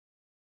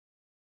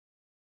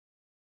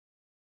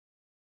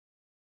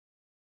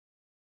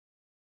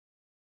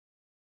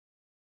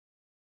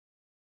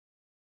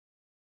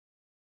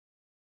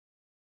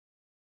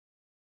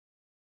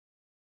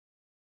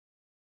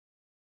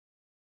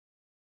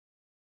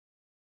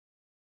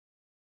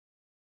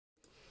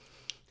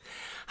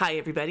Hi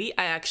everybody,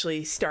 I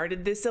actually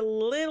started this a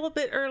little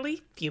bit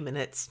early, few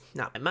minutes,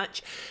 not by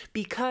much,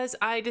 because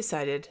I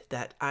decided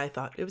that I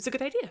thought it was a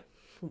good idea,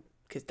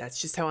 because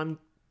that's just how I'm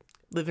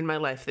living my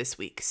life this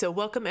week. So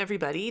welcome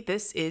everybody,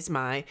 this is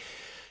my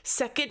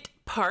second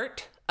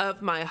part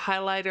of my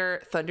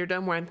Highlighter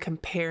Thunderdome where I'm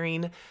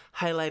comparing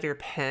highlighter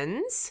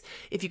pens.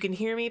 If you can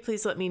hear me,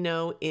 please let me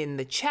know in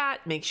the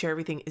chat. Make sure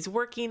everything is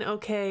working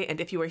okay.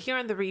 And if you are here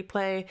on the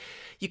replay,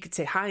 you could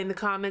say hi in the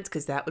comments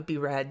because that would be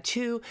rad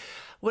too.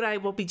 What I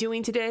will be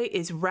doing today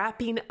is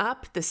wrapping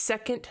up the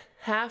second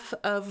half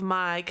of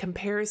my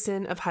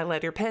comparison of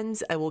highlighter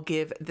pens. I will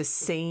give the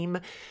same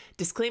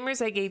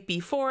disclaimers I gave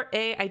before.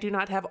 A, I do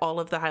not have all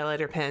of the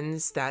highlighter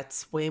pens.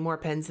 That's way more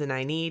pens than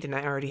I need, and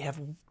I already have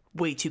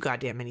way too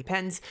goddamn many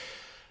pens.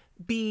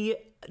 B,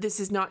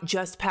 this is not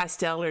just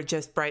pastel or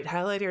just bright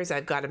highlighters.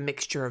 I've got a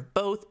mixture of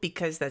both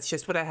because that's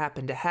just what I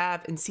happen to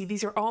have. And C,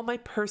 these are all my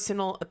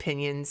personal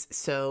opinions.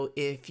 So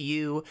if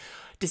you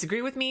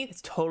disagree with me,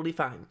 it's totally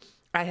fine.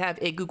 I have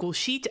a Google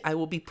Sheet. I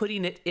will be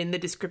putting it in the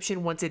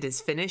description once it is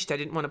finished. I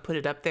didn't want to put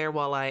it up there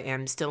while I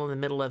am still in the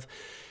middle of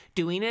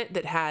doing it.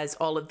 That has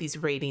all of these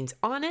ratings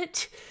on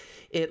it.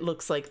 It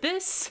looks like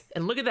this,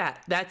 and look at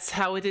that. That's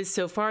how it is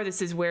so far. This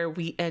is where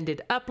we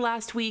ended up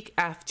last week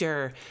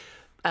after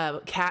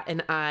Kat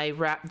and I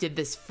did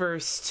this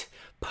first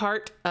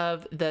part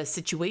of the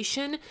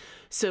situation.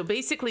 So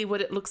basically what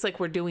it looks like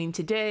we're doing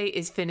today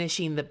is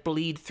finishing the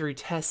bleed through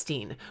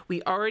testing.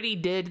 We already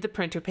did the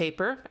printer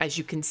paper. As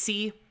you can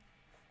see,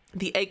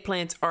 the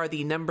eggplants are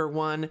the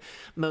 #1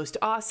 most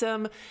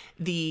awesome.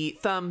 The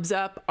thumbs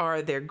up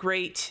are they're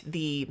great.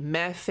 The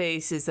meh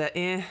face is a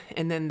eh,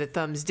 and then the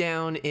thumbs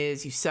down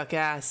is you suck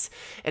ass.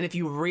 And if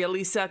you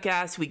really suck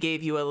ass, we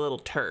gave you a little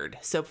turd.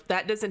 So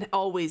that doesn't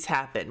always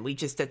happen.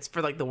 That's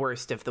for like the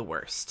worst of the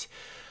worst.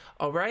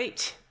 All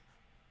right.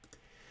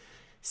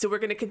 So we're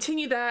going to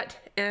continue that,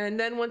 and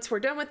then once we're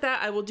done with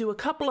that, I will do a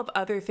couple of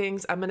other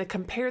things. I'm going to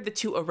compare the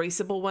two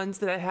erasable ones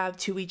that I have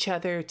to each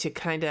other to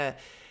kind of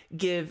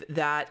give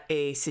that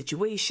a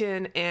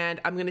situation, and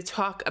I'm going to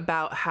talk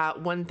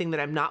about one thing that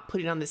I'm not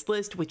putting on this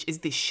list, which is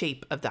the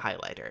shape of the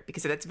highlighter,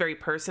 because that's very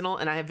personal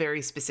and I have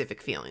very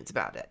specific feelings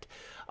about it.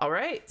 All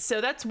right,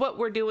 so that's what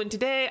we're doing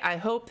today. I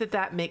hope that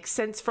that makes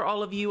sense for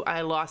all of you.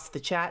 I lost the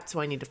chat, so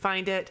I need to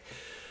find it.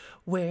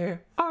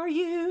 Where are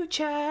you,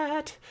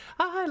 chat?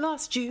 I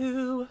lost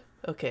you.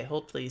 Okay,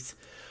 hold please.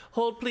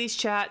 Hold please,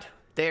 chat.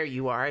 There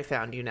you are. I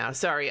found you now.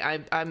 Sorry,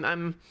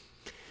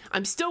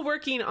 I'm still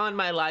working on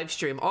my live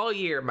stream. All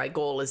year, my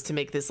goal is to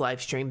make this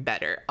live stream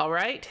better. All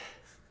right?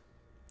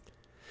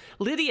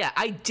 Lydia,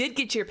 I did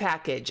get your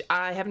package.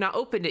 I have not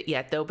opened it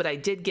yet, though, but I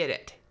did get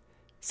it.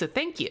 So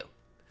thank you.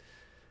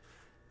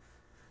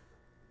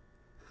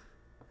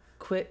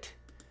 Quit.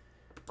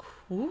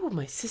 Ooh,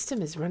 my system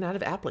has run out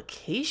of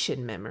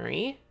application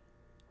memory.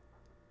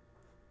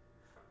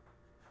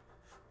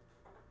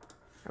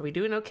 Are we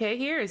doing okay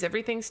here? Is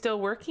everything still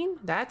working?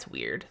 That's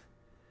weird.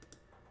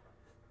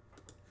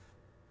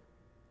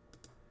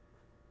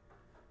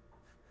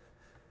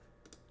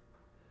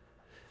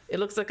 It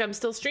looks like I'm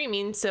still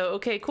streaming, so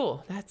okay,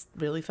 cool. That's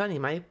really funny.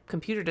 My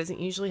computer doesn't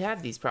usually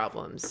have these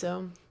problems,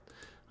 so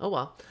oh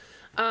well.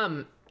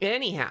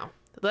 Anyhow,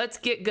 let's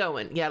get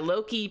going. Yeah,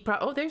 Loki,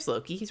 oh, there's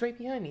Loki. He's right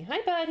behind me. Hi,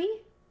 buddy.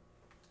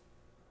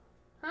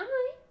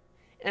 Hi.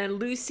 And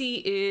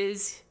Lucy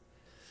is,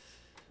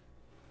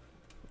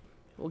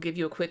 we'll give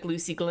you a quick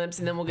Lucy glimpse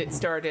and then we'll get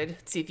started.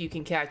 See if you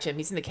can catch him.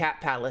 He's in the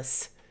cat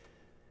palace.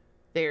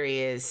 There he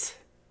is,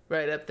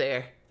 right up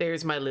there.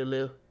 There's my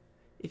Lulu,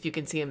 if you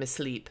can see him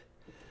asleep.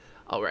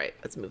 All right,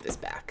 let's move this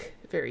back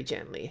very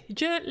gently.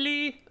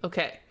 Gently.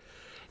 Okay,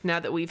 now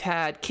that we've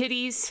had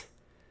kitties,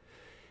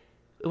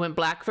 it went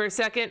black for a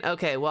second.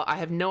 Okay, well, I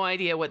have no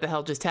idea what the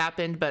hell just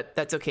happened, but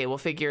that's okay. We'll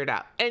figure it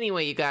out.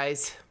 Anyway, you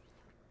guys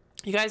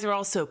are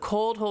all so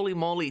cold. Holy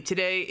moly.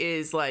 Today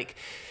is like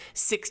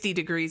 60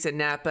 degrees in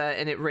Napa,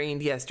 and it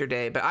rained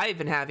yesterday, but I've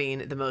been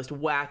having the most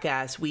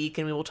whack-ass week,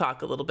 and we will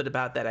talk a little bit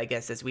about that, I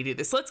guess, as we do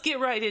this. Let's get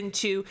right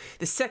into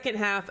the second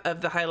half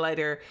of the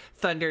Highlighter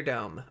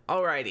Thunderdome.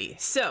 Alrighty,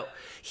 so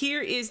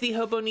here is the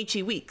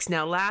Hobonichi weeks.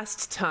 Now,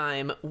 last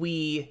time,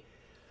 I'm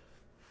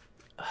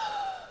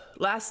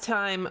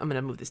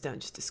gonna move this down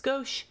just a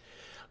skosh.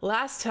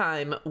 Last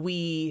time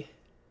we,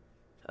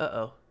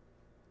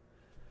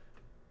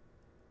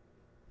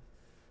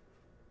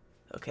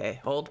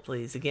 okay, hold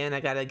please. Again, I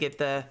gotta get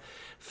the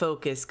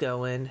focus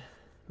going.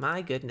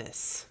 My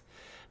goodness.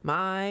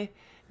 My.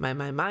 There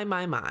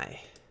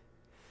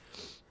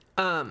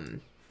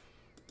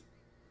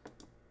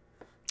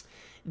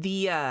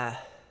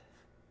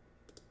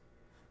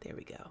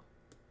we go.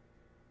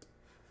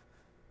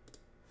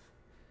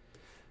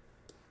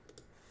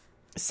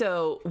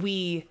 So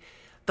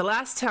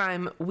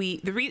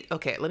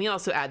okay, let me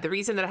also add, the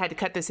reason that I had to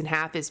cut this in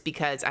half is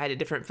because I had a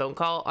different phone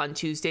call on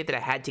Tuesday that I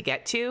had to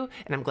get to,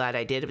 and I'm glad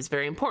I did. It was a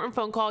very important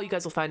phone call. You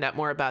guys will find out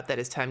more about that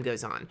as time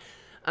goes on.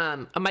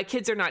 My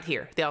kids are not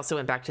here. They also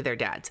went back to their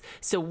dads.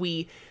 So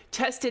we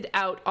tested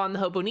out on the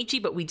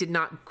Hobonichi, but we did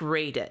not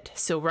grade it.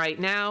 So right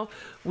now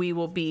we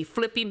will be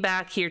flipping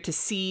back here to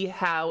see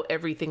how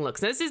everything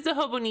looks. Now, this is the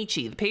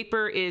Hobonichi. The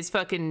paper is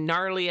fucking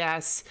gnarly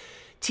ass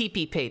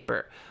teepee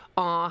paper.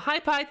 Hi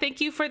Pi,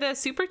 thank you for the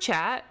super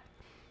chat.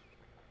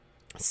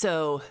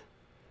 So,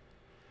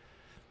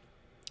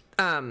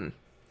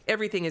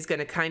 everything is going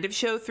to kind of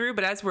show through,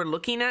 but as we're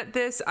looking at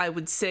this, I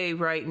would say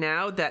right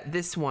now that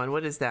this one,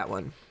 what is that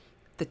one?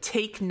 The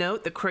Take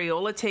Note, the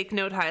Crayola Take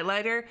Note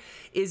highlighter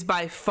is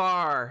by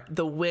far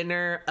the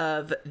winner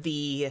of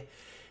the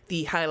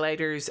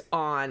highlighters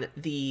on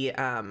the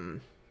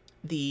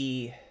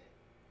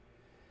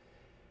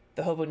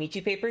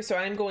Hobonichi paper. So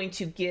I'm going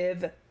to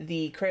give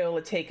the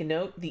Crayola Take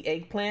Note the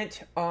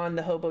eggplant on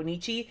the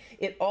Hobonichi.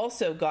 It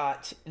also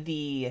got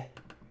the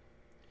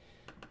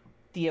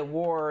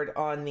award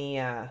on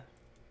the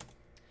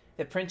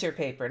printer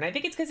paper, and I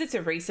think it's because it's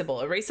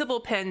erasable.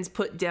 Erasable pens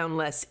put down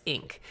less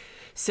ink.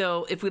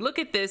 So if we look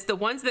at this, the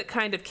ones that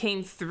kind of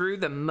came through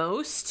the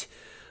most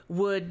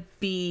would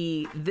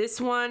be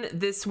this one,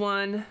 this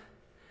one,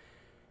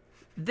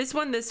 this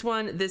one, this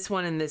one, this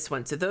one, and this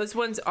one. So those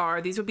ones are,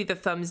 these would be the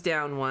thumbs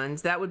down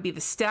ones. That would be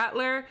the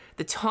Statler,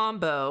 the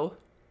Tombow,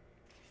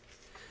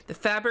 the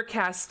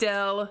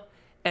Faber-Castell,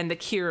 and the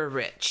Kira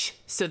Rich.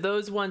 So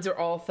those ones are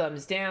all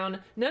thumbs down.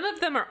 None of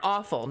them are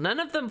awful. None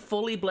of them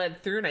fully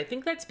bled through, and I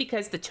think that's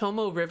because the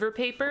Tomo River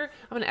paper,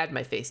 I'm gonna add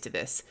my face to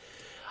this.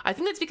 I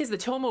think that's because the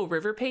Tomo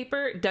River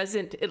paper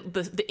doesn't,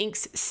 the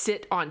inks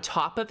sit on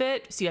top of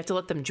it, so you have to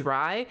let them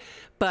dry,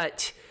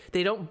 but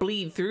they don't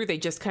bleed through, they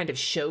just kind of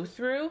show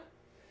through.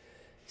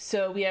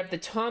 So we have the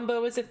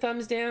Tombow as a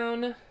thumbs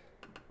down.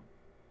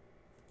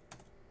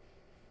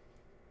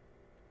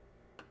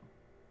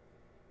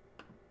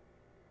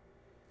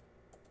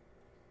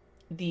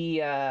 The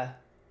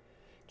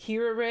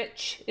Kira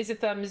Rich is a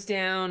thumbs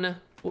down.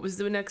 What was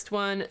the next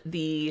one?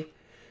 The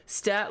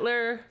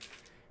Statler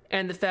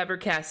and the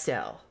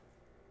Faber-Castell.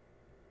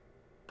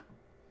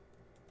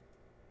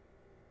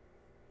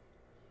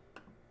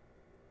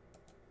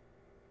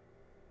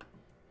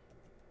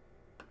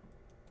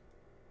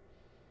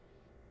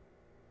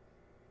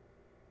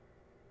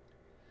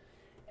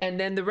 And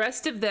then the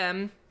rest of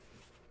them,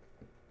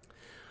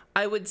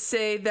 I would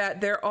say that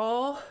they're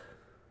all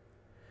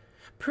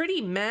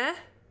pretty meh.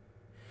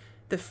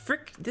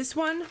 This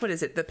one, what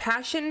is it? The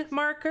Passion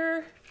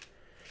marker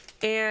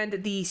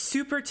and the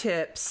Super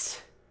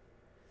Tips.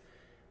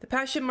 The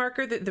Passion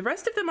marker, the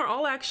rest of them are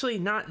all actually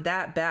not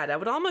that bad. I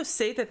would almost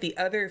say that the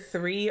other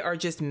three are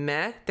just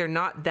meh. They're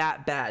not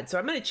that bad. So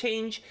I'm going to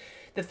change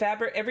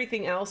the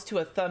everything else to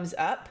a thumbs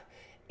up.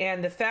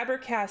 And the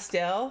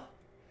Faber-Castell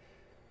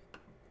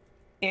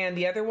and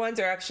the other ones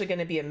are actually going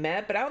to be a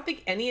meh, but I don't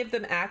think any of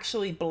them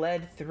actually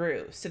bled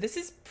through. So this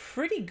is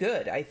pretty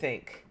good, I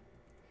think.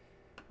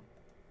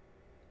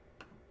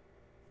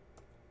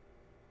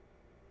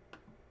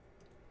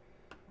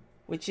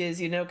 Which is,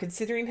 you know,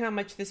 considering how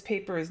much this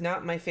paper is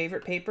not my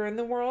favorite paper in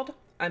the world,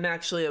 I'm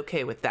actually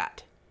okay with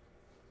that.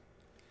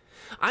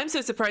 I'm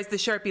so surprised the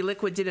Sharpie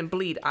liquid didn't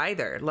bleed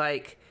either.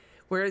 Like,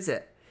 where is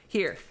it?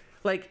 Here.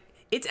 Like,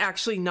 it's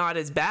actually not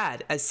as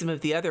bad as some of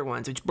the other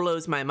ones, which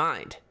blows my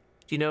mind.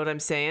 Do you know what I'm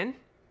saying?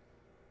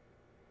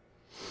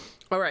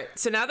 All right,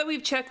 so now that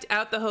we've checked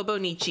out the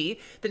Hobonichi,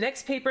 the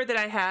next paper that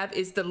I have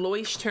is the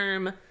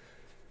Leuchtturm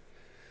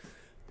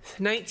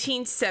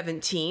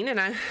 1917,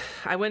 and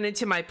I went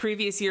into my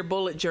previous year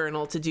bullet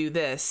journal to do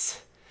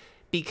this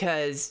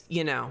because,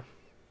 you know,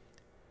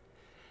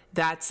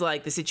 that's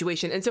like the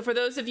situation. And so for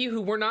those of you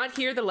who were not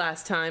here the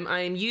last time,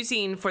 I am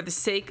using, for the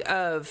sake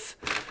of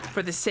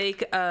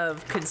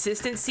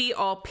consistency,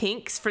 all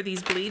pinks for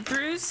these bleed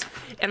throughs,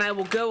 and I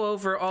will go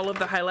over all of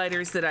the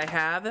highlighters that I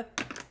have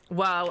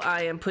while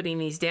I am putting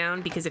these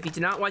down, because if you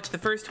did not watch the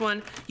first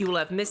one, you will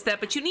have missed that,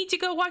 but you need to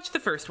go watch the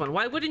first one.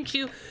 Why wouldn't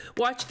you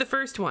watch the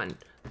first one?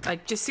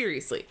 Like, just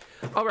seriously.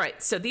 All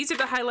right, so these are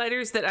the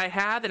highlighters that I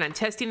have, and I'm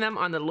testing them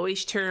on the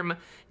Leuchtturm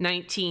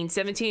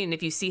 1917. And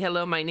if you see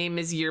hello, my name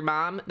is your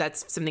mom,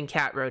 that's something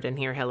Kat wrote in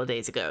here hella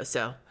days ago.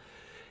 So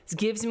this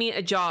gives me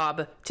a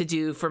job to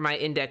do for my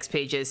index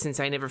pages since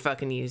I never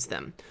fucking use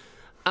them.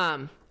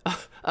 A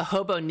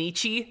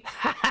Hobonichi.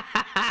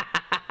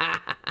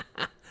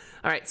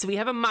 All right, so we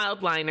have a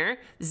mild liner,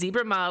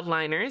 Zebra mild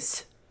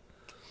liners.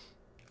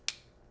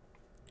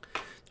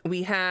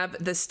 We have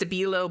the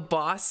Stabilo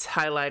Boss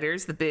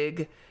highlighters, the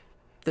big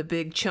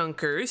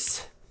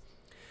chunkers.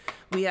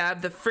 We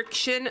have the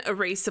Friction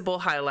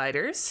erasable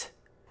highlighters.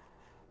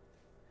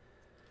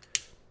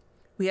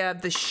 We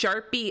have the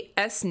Sharpie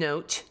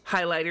S-Note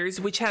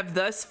highlighters, which have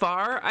thus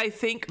far, I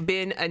think,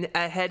 been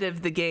ahead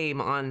of the game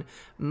on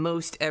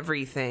most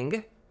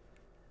everything.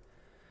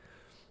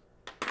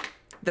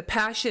 The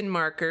Passion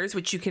markers,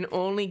 which you can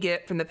only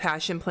get from the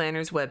Passion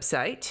Planners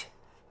website,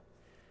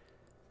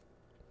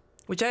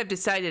 which I've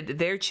decided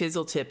their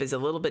chisel tip is a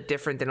little bit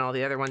different than all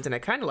the other ones, and I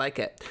kind of like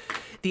it.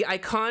 The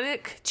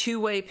Iconic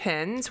two-way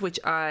pens, which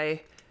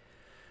I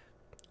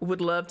would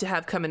love to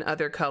have come in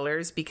other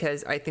colors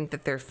because I think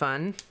that they're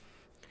fun.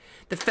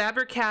 the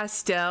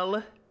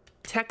Faber-Castell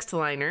text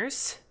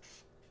liners,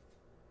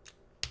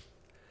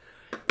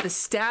 the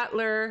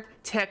Staedtler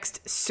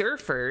text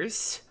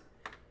surfers,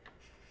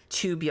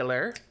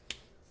 tubular,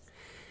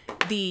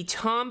 the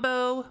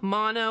Tombow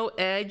mono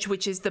edge,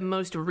 which is the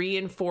most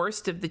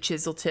reinforced of the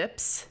chisel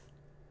tips,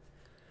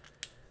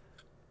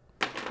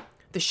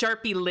 the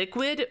Sharpie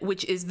liquid,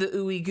 which is the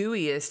ooey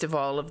gooeyest of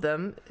all of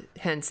them,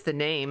 hence the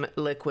name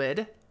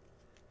liquid,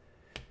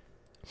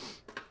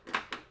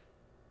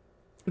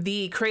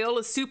 the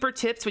Crayola super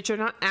tips, which are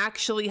not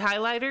actually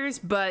highlighters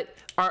but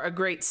are a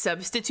great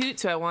substitute,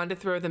 so I wanted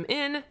to throw them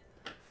in.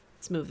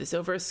 Let's move this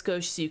over a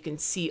skosh so you can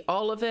see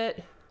all of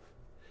it.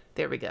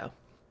 There we go.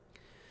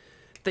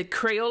 The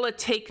Crayola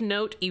Take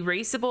Note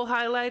erasable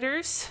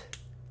highlighters,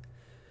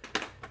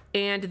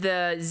 and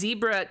the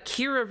Zebra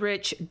Kira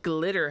Rich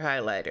glitter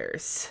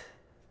highlighters.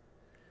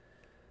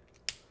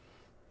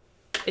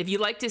 If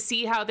you'd like to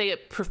see how they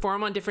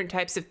perform on different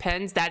types of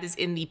pens, that is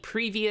in the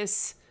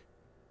previous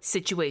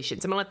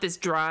situations. I'm gonna let this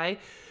dry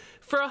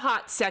for a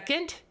hot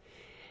second.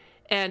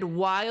 And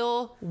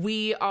while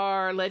we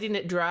are letting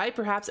it dry,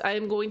 perhaps I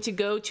am going to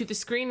go to the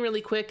screen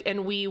really quick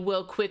and we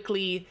will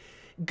quickly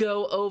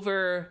go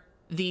over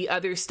the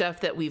other stuff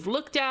that we've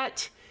looked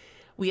at.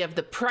 We have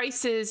the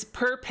prices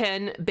per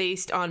pen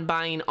based on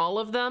buying all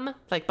of them,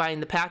 like buying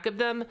the pack of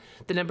them,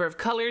 the number of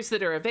colors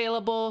that are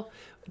available.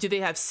 Do they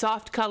have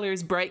soft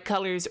colors, bright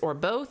colors, or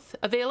both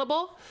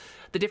available?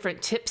 The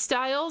different tip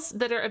styles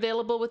that are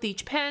available with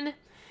each pen.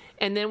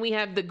 And then we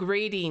have the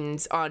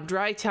gradings on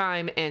dry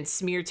time and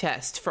smear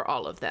test for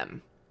all of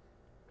them.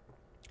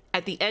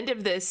 At the end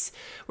of this,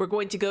 we're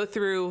going to go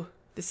through,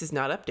 this is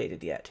not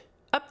updated yet.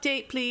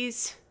 Update,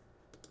 please.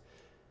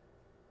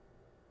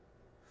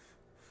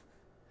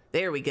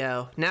 There we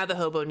go. Now the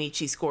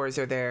Hobonichi scores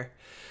are there.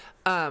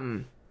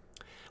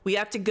 We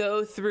have to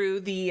go through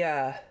the,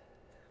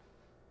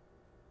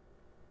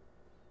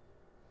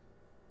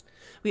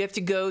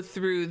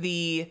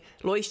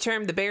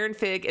 Leuchtturm, the Baron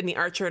Fig, and the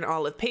Archer and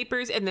Olive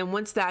papers. And then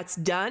once that's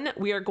done,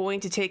 we are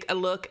going to take a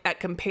look at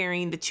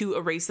comparing the two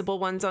erasable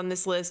ones on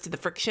this list, the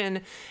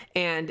Friction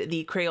and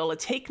the Crayola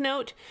Take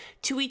Note,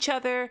 to each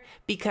other,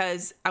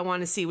 because I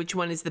want to see which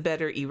one is the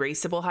better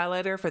erasable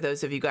highlighter for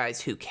those of you guys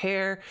who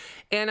care.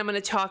 And I'm going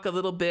to talk a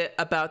little bit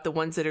about the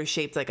ones that are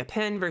shaped like a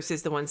pen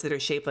versus the ones that are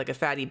shaped like a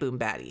Fatty Boom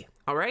Batty.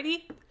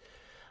 Alrighty?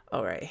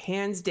 All right,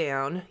 hands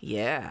down.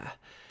 Yeah.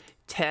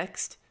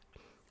 Text.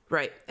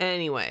 Right.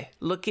 Anyway,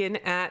 looking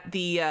at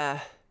the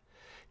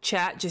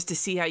chat just to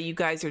see how you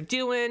guys are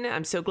doing.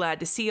 I'm so glad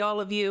to see all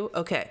of you.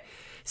 Okay.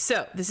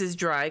 So this is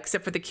dry,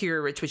 except for the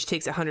Kira Rich, which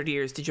takes 100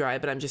 years to dry,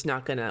 but I'm just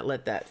not going to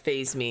let that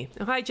phase me.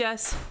 Oh, hi,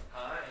 Jess.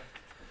 Hi.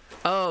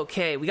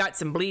 Okay. We got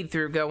some bleed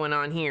through going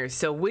on here.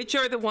 So which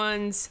are the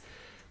ones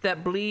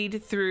that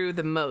bleed through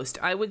the most?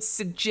 I would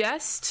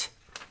suggest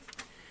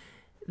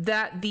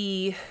that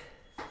the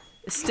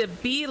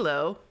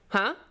Stabilo,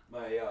 huh?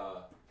 My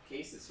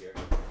case is here.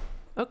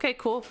 Okay,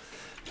 cool.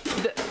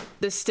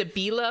 The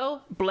Stabilo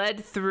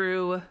bled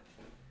through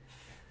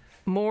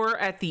more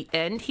at the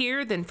end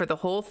here than for the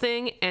whole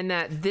thing, and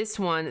that this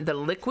one, the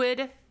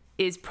liquid,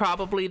 is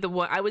probably the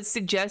one. I would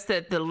suggest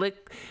that the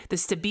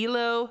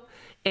Stabilo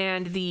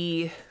and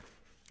the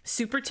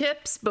Super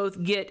Tips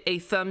both get a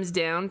thumbs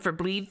down for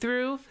bleed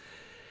through,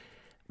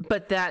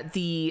 but that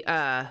the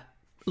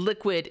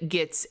liquid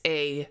gets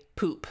a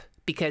poop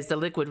because the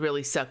liquid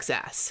really sucks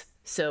ass.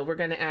 So we're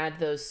gonna add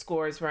those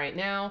scores right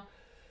now.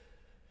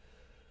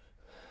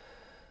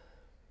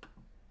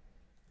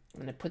 I'm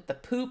going to put the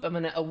poop, I'm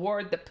going to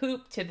award the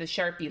poop to the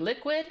Sharpie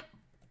liquid.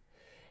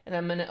 And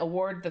I'm going to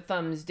award the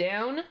thumbs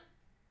down. If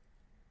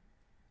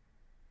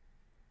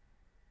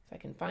I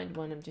can find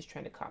one, I'm just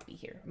trying to copy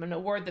here. I'm going to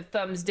award the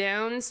thumbs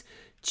downs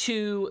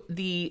to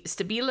the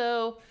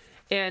Stabilo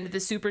and the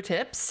Super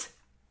Tips.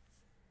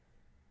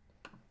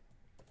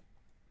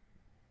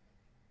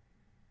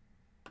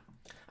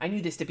 I knew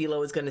the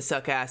Stabilo was going to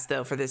suck ass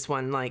though for this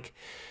one. Like,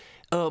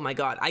 oh my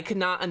God, I could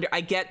not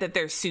I get that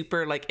they're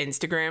super like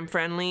Instagram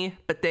friendly,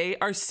 but they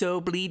are so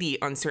bleedy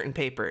on certain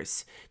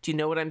papers. Do you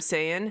know what I'm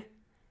saying?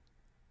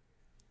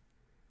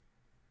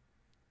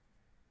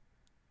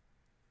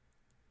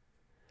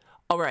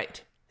 All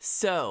right,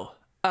 so,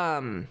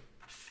 as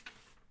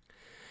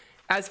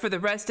for the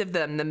rest of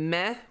them, the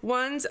meh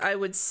ones, I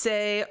would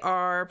say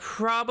are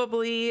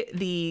probably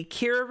the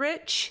Kira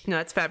Rich. No,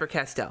 it's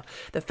Faber-Castell.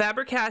 The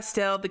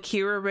Faber-Castell, the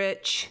Kira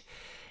Rich,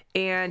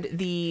 and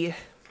the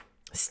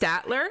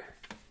Staedtler.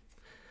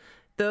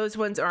 Those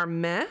ones are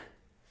meh.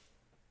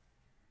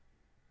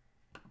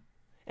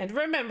 And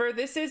remember,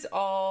 this is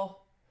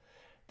all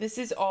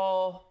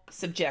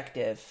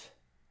subjective.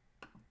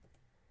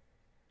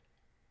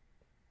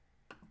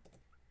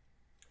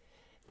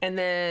 And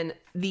then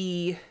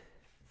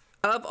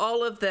of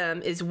all of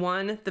them, is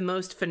one the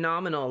most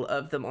phenomenal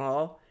of them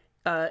all?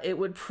 It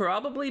would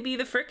probably be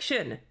the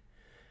Friction.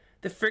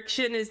 The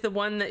Friction is the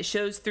one that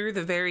shows through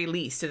the very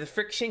least. So the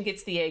Friction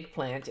gets the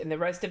eggplant, and the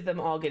rest of them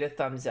all get a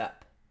thumbs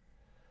up.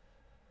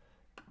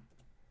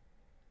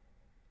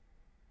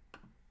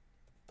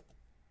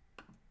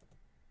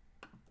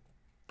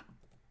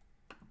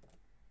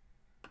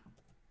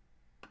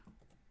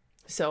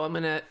 So I'm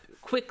gonna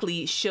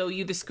quickly show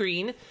you the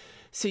screen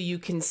so you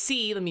can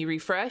see. Let me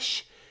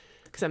refresh,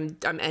 because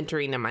I'm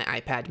entering on my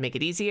iPad to make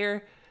it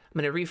easier. I'm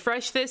gonna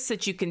refresh this so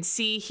that you can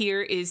see.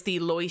 Here is the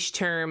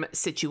Leuchtturm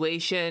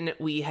situation.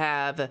 We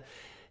have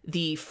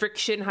the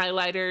friction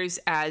highlighters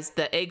as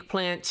the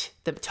eggplant,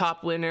 the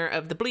top winner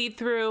of the bleed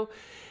through.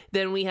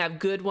 Then we have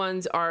good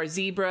ones are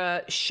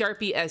Zebra,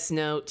 Sharpie S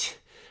Note,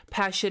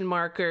 Passion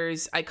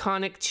markers,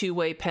 iconic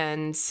two-way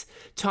pens,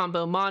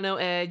 Tombow Mono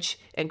Edge,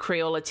 and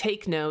Crayola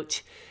Take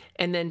Note.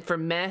 And then for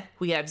meh,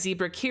 we have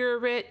Zebra Kira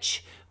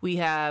Rich, we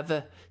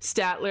have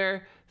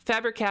Statler,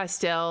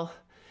 Faber-Castell,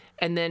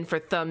 and then for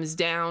thumbs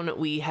down,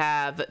 we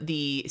have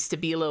the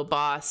Stabilo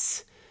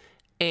Boss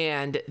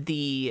and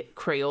the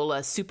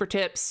Crayola Super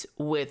Tips,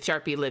 with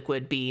Sharpie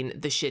Liquid being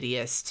the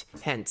shittiest,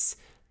 hence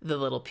the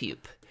little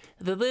pupe.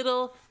 The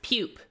little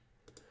pupe.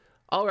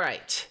 All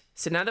right,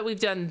 so now that we've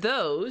done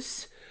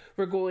those,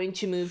 we're going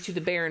to move to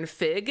the Baron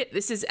Fig.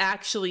 This is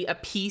actually a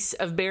piece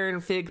of Baron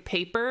Fig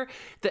paper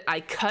that I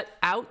cut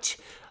out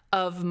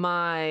of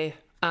my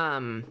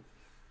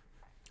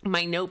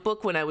my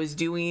notebook when I was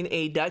doing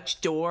a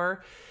Dutch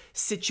door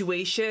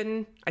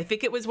situation. I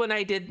think it was when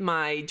I did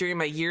during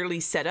my yearly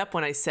setup,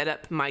 when I set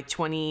up my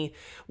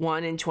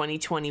 21 and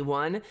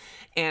 2021,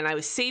 and I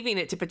was saving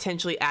it to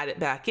potentially add it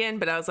back in,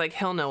 but I was like,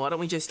 hell no, why don't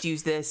we just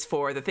use this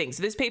for the thing?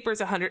 So this paper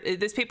is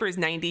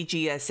 90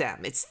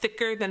 GSM. It's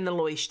thicker than the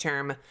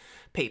Leuchtturm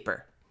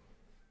paper.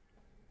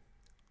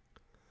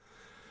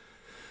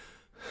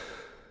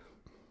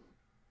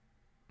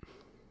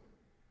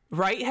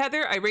 Right,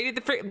 Heather? I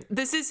rated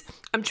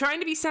I'm trying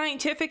to be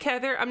scientific,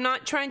 Heather. I'm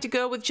not trying to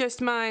go with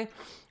just my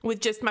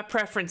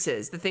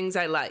preferences, the things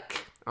I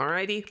like.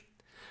 Alrighty?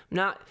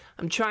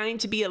 I'm trying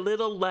to be a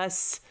little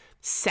less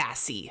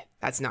sassy.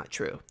 That's not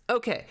true.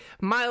 Okay,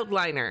 mild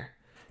liner.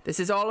 This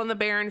is all on the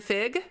Baron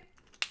Fig.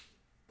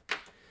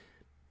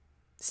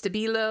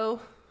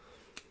 Stabilo.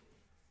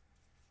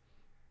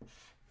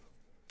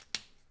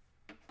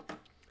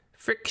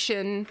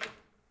 Friction.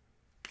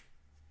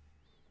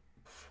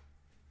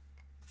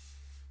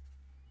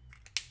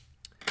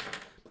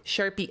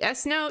 Sharpie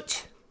S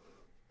Note.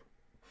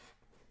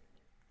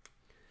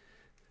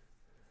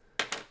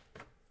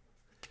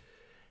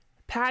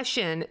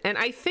 Passion. And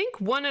I think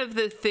one of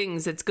the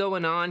things that's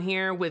going on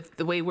here with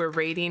the way we're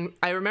rating,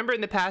 I remember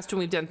in the past when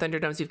we've done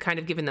Thunderdomes, we've kind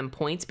of given them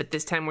points, but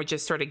this time we're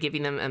just sort of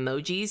giving them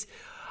emojis.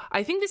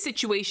 I think the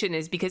situation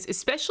is because,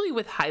 especially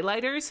with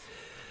highlighters,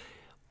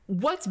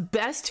 what's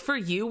best for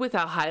you with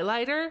a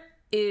highlighter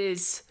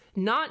is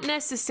not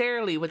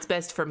necessarily what's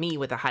best for me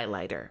with a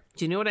highlighter.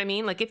 Do you know what I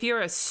mean? Like, if you're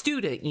a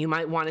student, you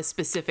might want a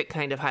specific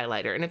kind of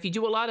highlighter. And if you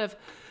do a lot of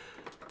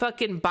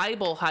fucking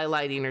Bible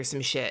highlighting or some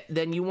shit,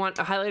 then you want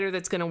a highlighter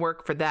that's going to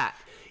work for that.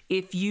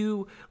 If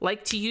you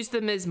like to use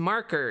them as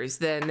markers,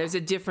 then there's a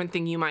different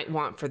thing you might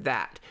want for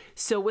that.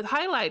 So with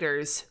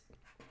highlighters,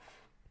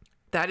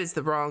 that is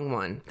the wrong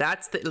one.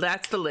 That's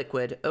the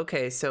liquid.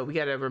 Okay, so we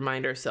got to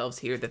remind ourselves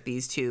here that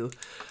these two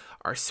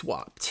are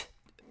swapped.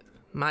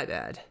 My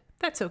bad.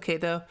 That's okay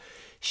though.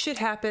 Shit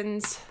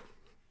happens.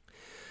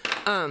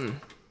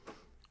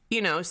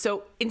 You know,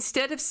 so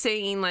instead of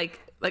saying like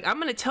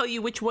I'm going to tell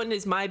you which one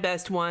is my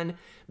best one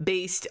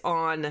based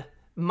on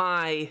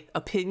my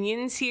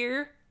opinions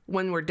here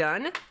when we're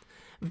done,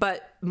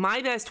 but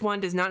my best one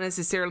does not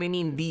necessarily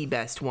mean the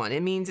best one.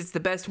 It means it's the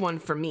best one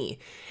for me.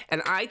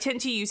 And I tend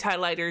to use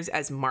highlighters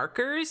as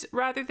markers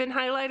rather than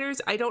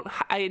highlighters.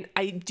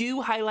 I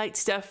do highlight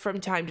stuff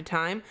from time to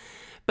time,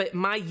 but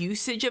my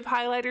usage of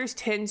highlighters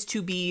tends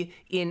to be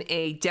in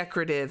a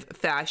decorative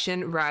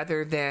fashion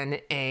rather than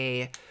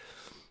a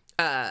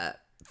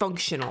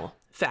functional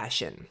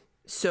fashion.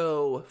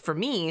 So for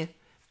me,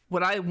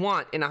 what I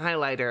want in a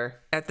highlighter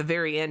at the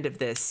very end of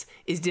this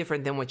is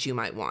different than what you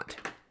might want.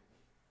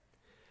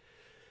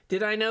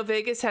 Did I know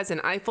Vegas has an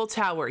Eiffel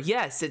Tower?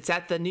 Yes, it's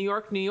at the New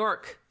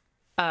York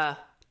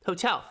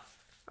hotel.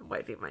 I'm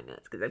wiping my nose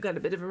because I've got a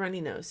bit of a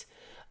runny nose.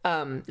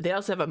 They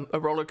also have a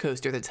roller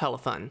coaster that's hella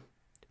fun.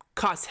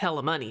 Costs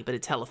hella money, but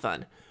it's hella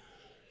fun.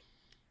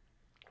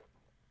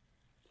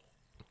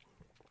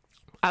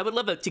 I would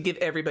love it to give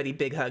everybody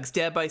big hugs.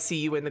 Deb, I see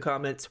you in the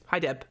comments. Hi,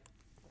 Deb.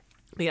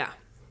 Yeah.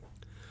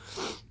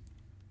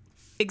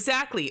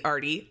 Exactly,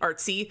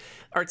 artsy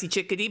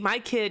chickadee. My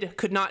kid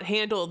could not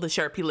handle the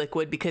Sharpie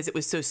liquid because it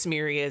was so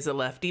smeary as a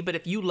lefty, but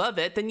if you love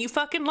it, then you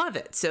fucking love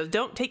it. So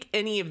don't take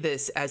any of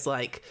this as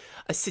like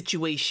a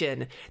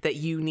situation that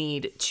you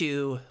need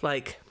to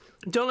like,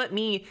 don't let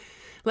me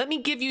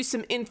give you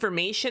some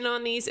information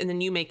on these and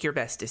then you make your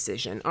best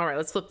decision. All right,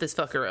 let's flip this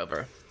fucker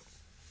over.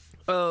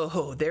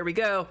 Oh, there we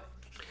go.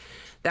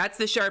 That's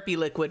the Sharpie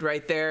liquid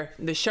right there.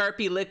 The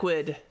Sharpie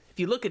liquid. If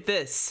you look at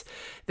this,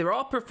 they're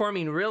all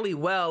performing really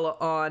well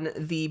on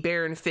the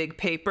Baron Fig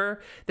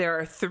paper. There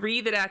are 3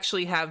 that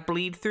actually have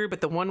bleed through,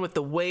 but the one with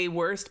the way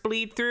worst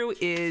bleed through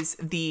is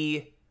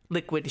the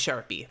liquid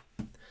Sharpie.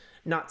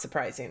 Not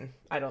surprising,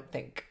 I don't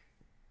think.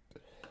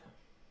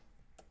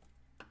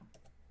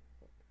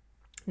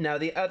 Now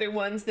the other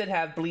ones that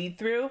have bleed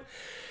through,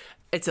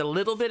 it's a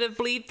little bit of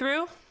bleed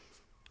through.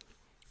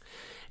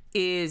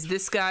 is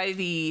this guy,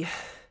 the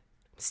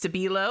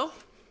Stabilo,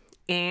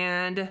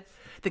 and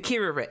the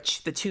Kira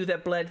Rich, the two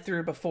that bled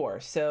through before.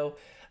 So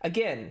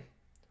again,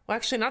 well,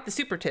 actually not the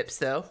Super Tips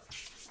though.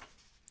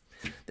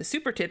 The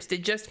Super Tips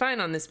did just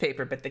fine on this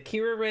paper, but the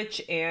Kira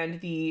Rich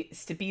and the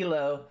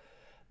Stabilo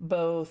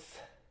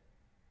both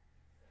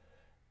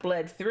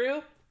bled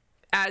through.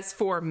 As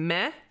for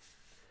meh,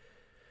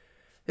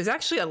 there's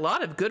actually a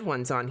lot of good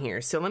ones on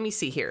here. So let me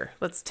see here.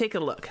 Let's take a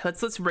look.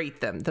 Let's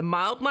rate them. The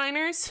mild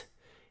liners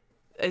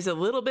is a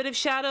little bit of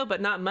shadow,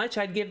 but not much.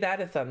 I'd give that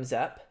a thumbs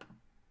up.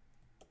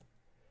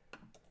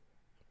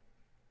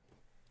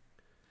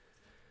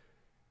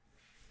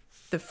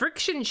 The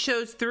friction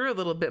shows through a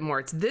little bit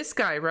more. It's this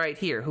guy right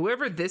here.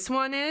 Whoever this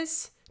one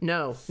is,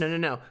 no.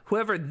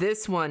 Whoever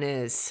this one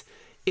is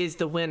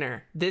the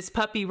winner. This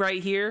puppy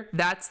right here,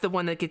 that's the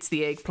one that gets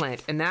the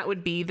eggplant, and that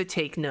would be the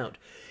take note.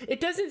 It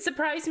doesn't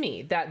surprise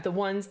me that the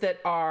ones that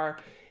are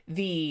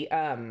the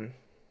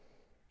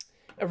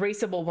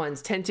erasable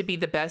ones tend to be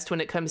the best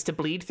when it comes to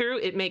bleed through.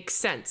 It makes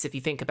sense if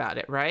you think about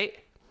it, right?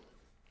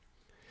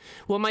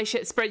 Will my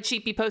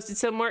spreadsheet be posted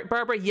somewhere,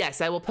 Barbara? Yes,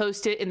 I will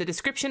post it in the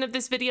description of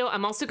this video.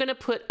 I'm also going to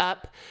put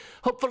up,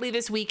 hopefully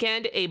this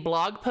weekend, a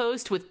blog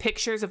post with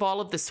pictures of all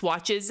of the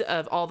swatches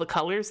of all the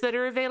colors that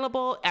are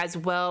available, as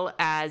well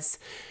as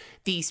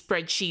the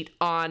spreadsheet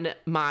on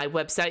my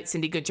website,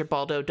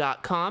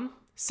 CindyGuentert-Baldo.com.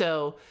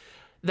 So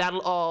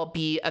that'll all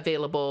be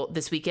available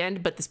this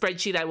weekend, but the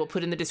spreadsheet I will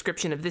put in the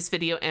description of this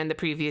video and the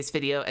previous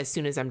video as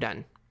soon as I'm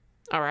done.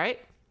 All right?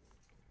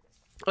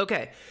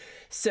 Okay.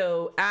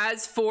 So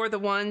as for the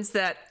ones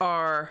that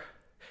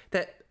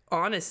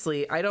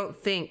honestly, I don't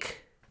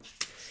think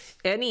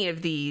any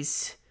of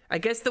these, I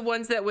guess the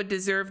ones that would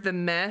deserve the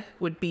meh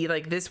would be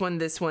like this one,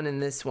 and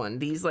this one.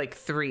 These like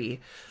three,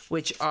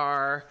 which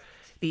are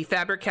the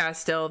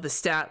Faber-Castell, the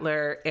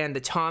Statler, and the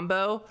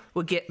Tombow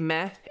will get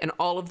meh, and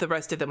all of the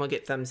rest of them will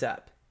get thumbs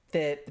up.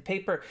 The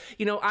paper,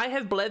 you know, I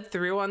have bled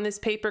through on this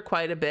paper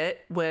quite a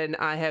bit when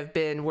I have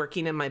been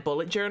working in my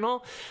bullet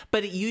journal,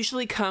 but it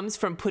usually comes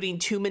from putting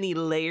too many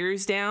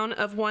layers down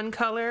of one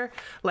color.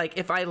 Like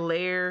if I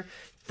layer,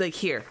 like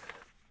here,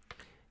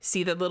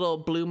 see the little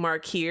blue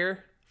mark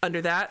here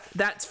under that?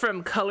 That's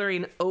from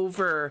coloring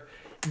over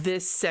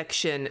this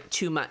section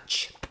too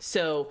much.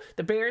 So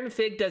the Baron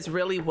Fig does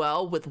really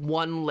well with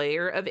one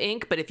layer of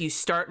ink, but if you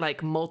start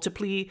like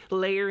multiply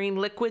layering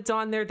liquids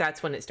on there,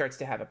 that's when it starts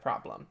to have a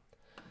problem.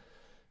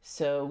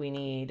 So we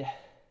need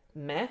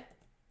meh.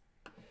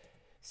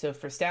 So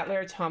for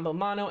Statler, Tombow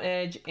Mono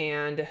Edge,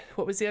 and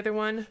what was the other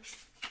one?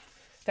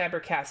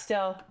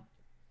 Faber-Castell.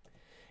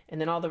 And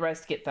then all the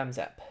rest get thumbs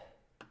up.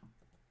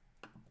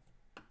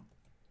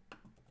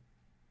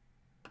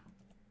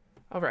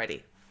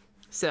 Alrighty.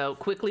 So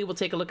quickly we'll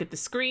take a look at the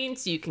screen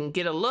so you can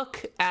get a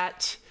look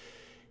at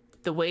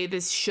the way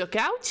this shook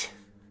out.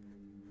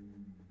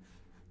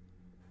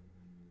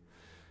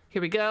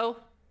 Here we go.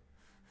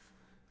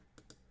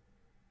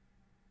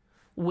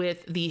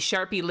 With the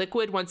Sharpie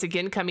liquid once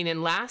again coming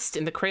in last,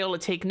 and the Crayola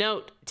Take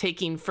Note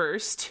taking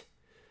first.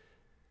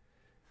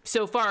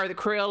 So far, the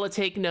Crayola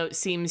Take Note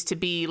seems to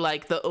be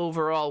like the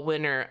overall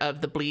winner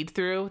of the bleed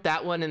through.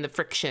 That one and the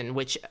friction,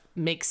 which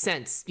makes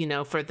sense, you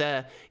know, for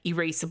the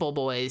erasable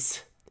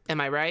boys.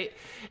 Am I right?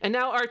 And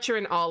now Archer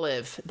and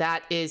Olive.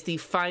 That is the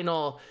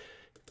final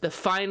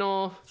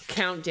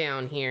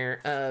countdown here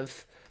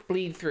of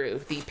bleed through.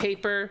 The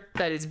paper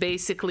that is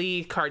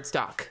basically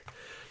cardstock.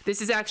 This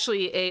is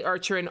actually a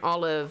Archer and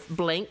Olive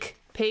blank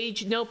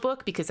page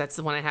notebook because that's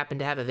the one I happen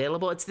to have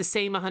available. It's the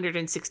same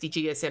 160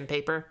 GSM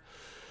paper.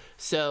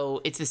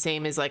 So it's the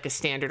same as like a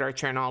standard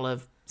Archer and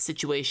Olive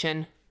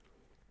situation.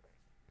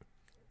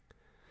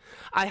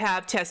 I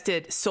have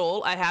tested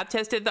Sol. I have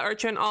tested the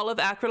Archer and Olive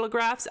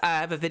acrylographs.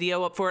 I have a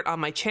video up for it on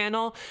my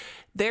channel.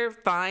 They're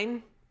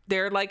fine.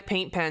 They're like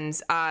paint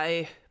pens.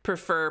 I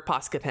prefer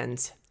Posca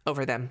pens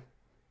over them.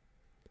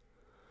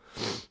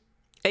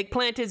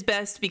 Eggplant is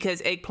best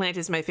because eggplant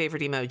is my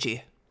favorite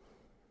emoji.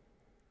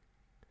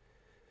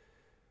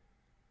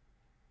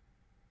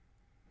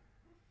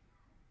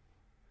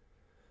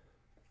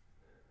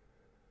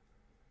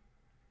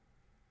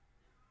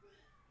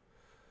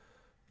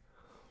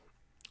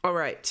 All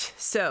right,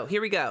 so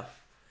here we go.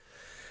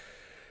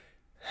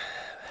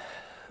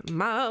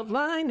 Mild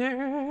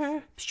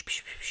liner.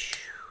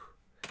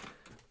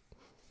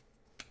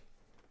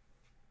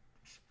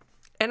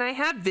 And I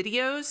have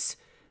videos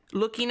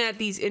looking at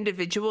these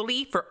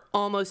individually for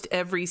almost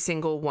every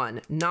single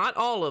one. Not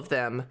all of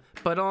them,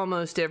 but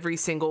almost every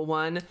single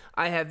one.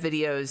 I have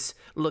videos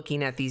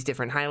looking at these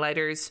different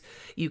highlighters.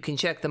 You can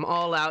check them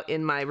all out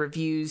in my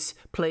reviews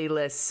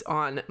playlists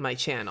on my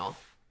channel.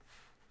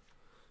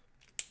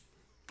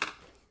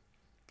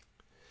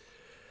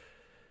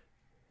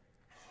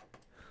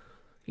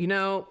 You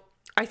know,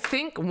 I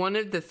think one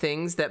of the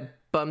things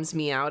that bums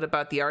me out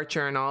about the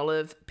Archer and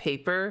Olive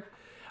paper,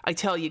 I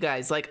tell you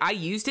guys, like I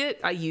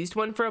used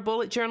one for a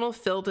bullet journal,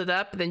 filled it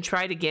up, then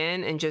tried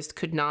again and just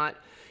could not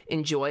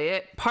enjoy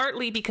it.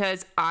 Partly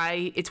because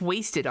it's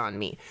wasted on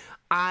me.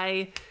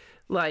 I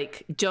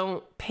like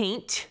don't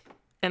paint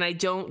and I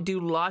don't do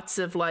lots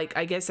of like,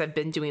 I guess I've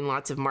been doing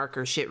lots of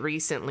marker shit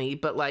recently,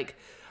 but like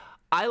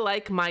I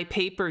like my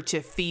paper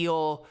to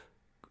feel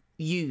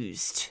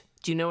used.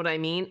 Do you know what I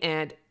mean?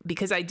 And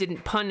because I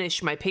didn't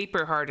punish my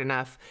paper hard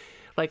enough,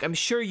 like I'm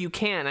sure you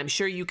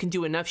can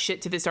do enough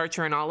shit to this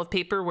Archer and Olive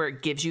paper where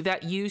it gives you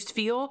that used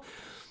feel.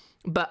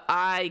 But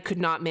I could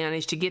not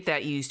manage to get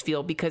that used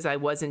feel because I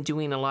wasn't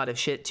doing a lot of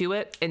shit to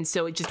it. And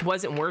so it just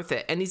wasn't worth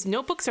it. And these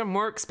notebooks are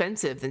more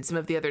expensive than some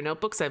of the other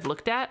notebooks I've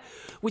looked at,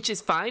 which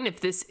is fine if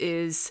this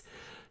is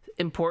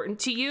important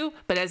to you.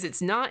 But as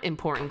it's not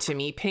important to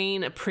me,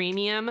 paying a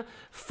premium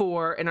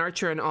for an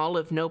Archer and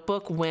Olive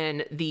notebook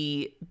when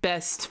the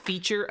best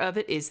feature of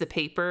it is the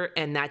paper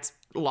and that's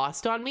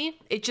lost on me,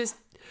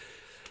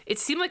 it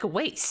seemed like a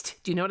waste.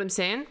 Do you know what I'm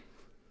saying?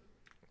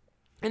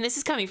 And this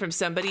is coming from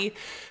somebody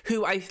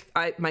who I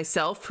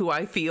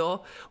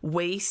feel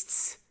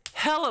wastes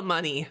hella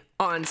money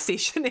on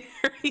stationery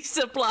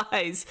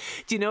supplies.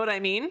 Do you know what I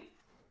mean?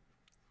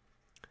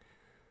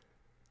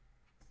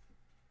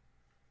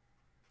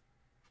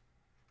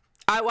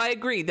 I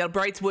agree. The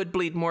brights would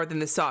bleed more than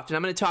the soft. And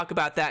I'm going to talk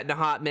about that in a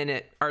hot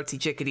minute, Artsy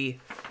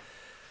Chickadee.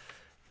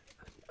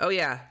 Oh,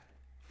 yeah.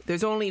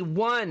 There's only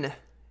one.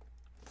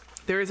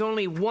 There is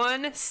only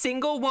one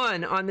single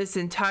one on this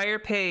entire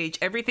page.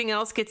 Everything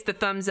else gets the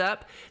thumbs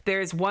up.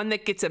 There's one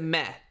that gets a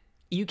meh.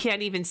 You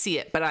can't even see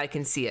it, but I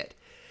can see it.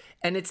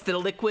 And it's the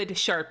liquid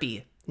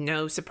Sharpie.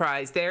 No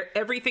surprise there.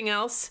 Everything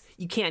else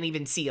you can't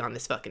even see on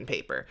this fucking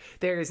paper.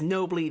 There is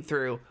no bleed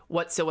through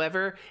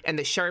whatsoever. And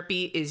the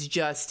Sharpie is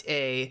just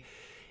a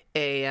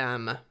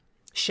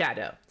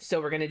shadow. So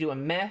we're going to do a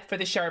meh for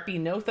the Sharpie.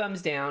 No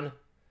thumbs down.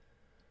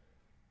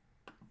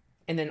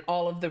 And then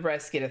all of the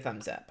rest get a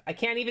thumbs up. I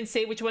can't even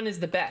say which one is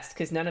the best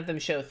because none of them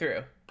show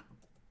through.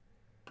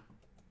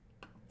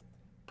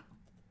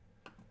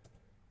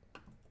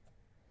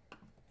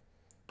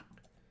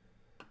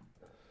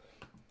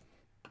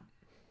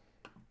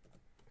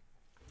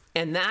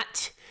 And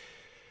that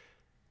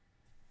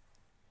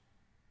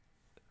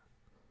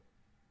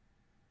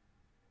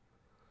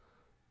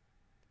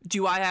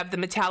do I have the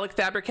metallic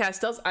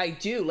Faber-Castells? I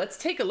do. Let's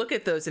take a look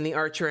at those in the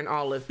Archer and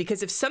Olive,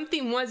 because if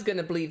something was going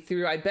to bleed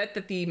through, I bet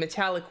that the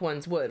metallic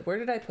ones would. Where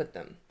did I put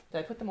them? Did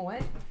I put them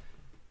away?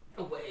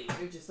 Away.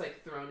 They're just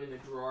like thrown in a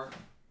drawer.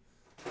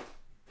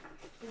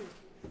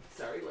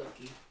 Sorry,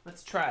 Loki.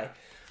 Let's try.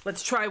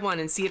 Let's try one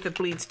and see if it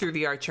bleeds through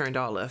the Archer and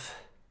Olive.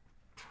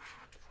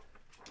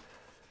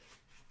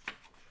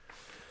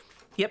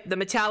 Yep, the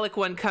metallic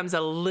one comes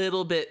a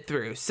little bit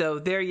through. So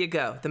there you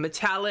go. The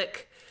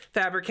metallic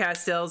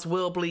Faber-Castells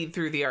will bleed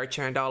through the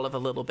Archer and Olive a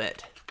little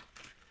bit.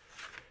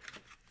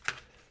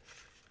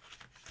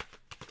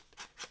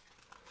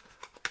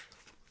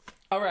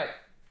 All right.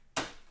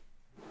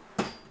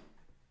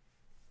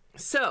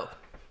 So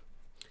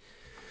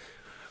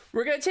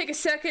we're going to take a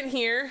second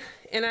here,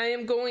 and I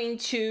am going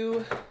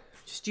to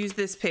just use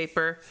this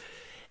paper,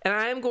 and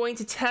I am going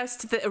to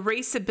test the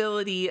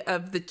erasability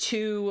of the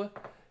two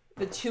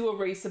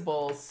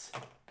erasables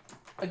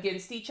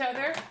against each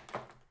other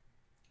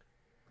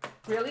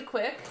really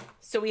quick.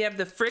 So we have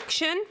the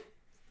friction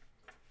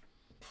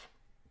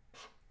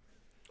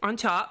on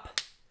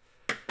top,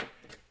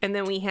 and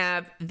then we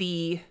have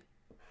the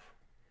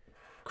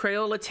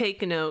Crayola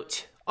Take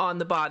Note on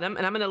the bottom,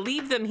 and I'm going to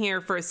leave them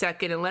here for a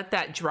second and let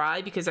that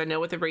dry, because I know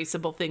with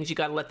erasable things you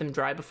got to let them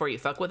dry before you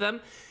fuck with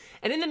them.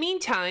 And in the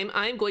meantime,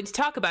 I'm going to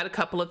talk about a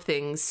couple of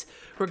things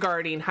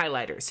regarding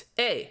highlighters.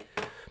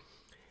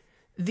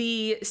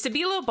 The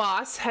Stabilo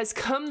Boss has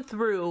come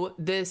through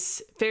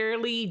this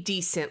fairly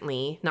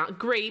decently, not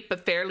great,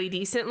 but fairly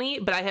decently,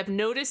 but I have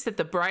noticed that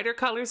the brighter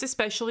colors,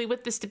 especially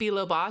with the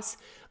Stabilo Boss,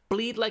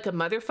 bleed like a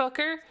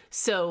motherfucker,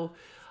 so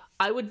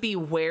I would be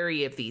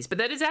wary of these. But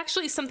that is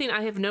actually something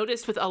I have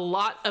noticed with a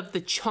lot of the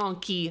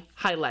chonky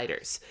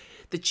highlighters.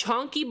 The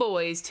chonky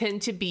boys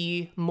tend to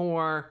be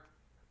more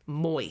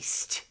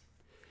moist.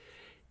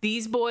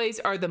 These boys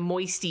are the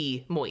moist.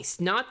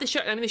 Not the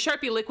Sharpie. I mean, the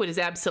Sharpie liquid is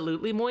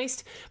absolutely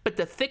moist, but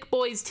the thick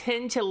boys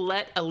tend to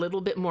let a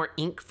little bit more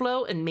ink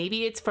flow, and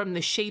maybe it's from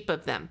the shape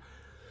of them.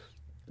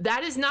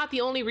 That is not the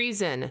only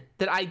reason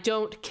that I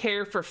don't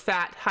care for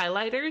fat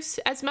highlighters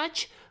as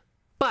much,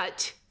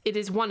 but it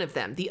is one of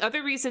them. The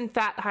other reason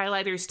fat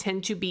highlighters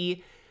tend to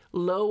be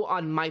low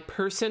on my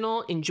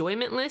personal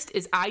enjoyment list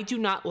is I do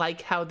not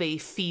like how they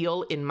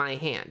feel in my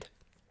hand.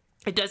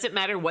 It doesn't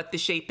matter what the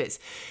shape is.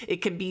 It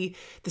can be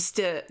the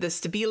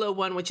Stabilo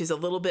one, which is a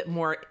little bit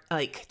more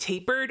like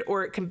tapered,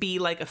 or it can be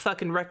like a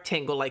fucking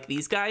rectangle like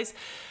these guys.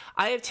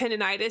 I have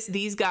tendonitis.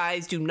 These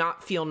guys do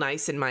not feel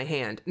nice in my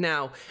hand.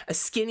 Now, a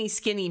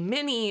skinny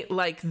mini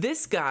like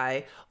this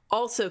guy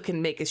also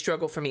can make a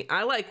struggle for me.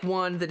 I like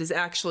one that is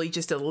actually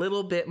just a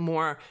little bit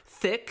more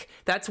thick.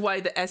 That's why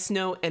the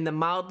S-Note and the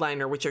mild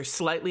liner, which are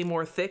slightly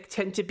more thick,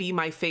 tend to be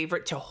my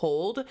favorite to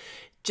hold,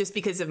 just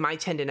because of my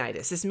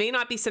tendonitis. This may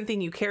not be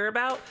something you care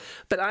about,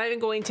 but I'm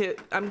going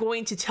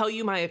to tell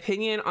you my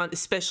opinion on,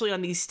 especially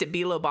on these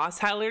Stabilo Boss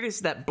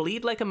highlighters that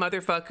bleed like a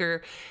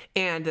motherfucker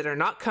and that are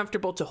not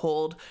comfortable to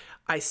hold.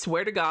 I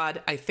swear to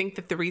God, I think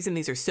that the reason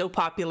these are so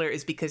popular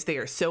is because they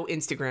are so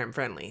Instagram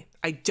friendly.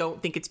 I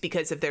don't think it's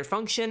because of their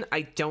function.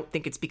 I don't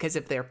think it's because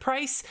of their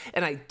price.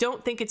 And I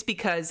don't think it's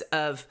because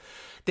of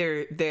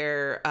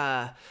their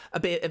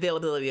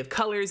availability of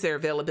colors, their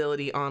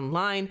availability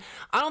online.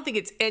 I don't think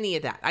it's any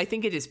of that. I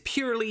think it is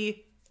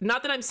purely,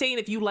 not that I'm saying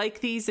if you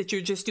like these that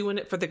you're just doing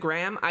it for the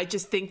gram. I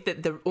just think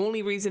that the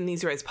only reason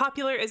these are as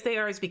popular as they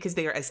are is because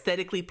they are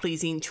aesthetically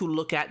pleasing to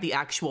look at the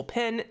actual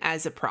pen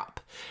as a prop.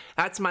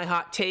 That's my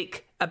hot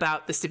take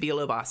about the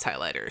Stabilo Boss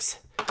highlighters.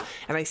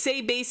 And I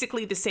say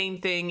basically the same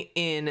thing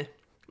in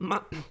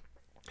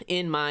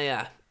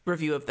my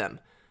review of them.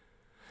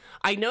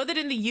 I know that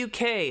in the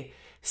UK,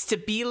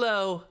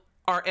 Stabilo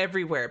are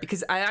everywhere,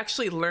 because I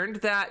actually learned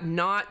that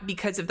not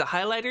because of the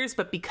highlighters,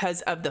 but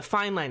because of the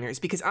fine liners.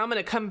 Because I'm going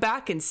to come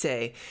back and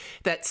say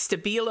that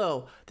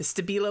Stabilo, the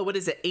Stabilo, what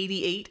is it,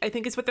 88, I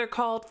think is what they're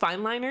called,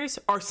 fine liners,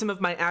 are some of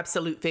my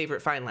absolute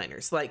favorite fine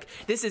liners. Like,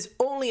 this is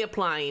only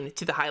applying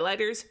to the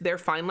highlighters. Their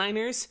fine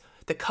liners,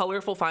 the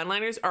colorful fine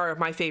liners, are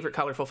my favorite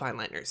colorful fine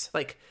liners.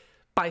 Like,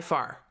 by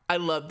far. I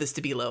love the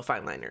Stabilo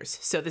fine liners.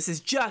 So this is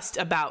just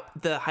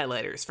about the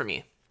highlighters for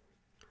me.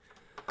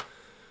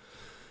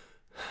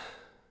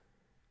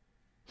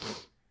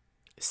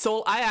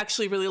 So I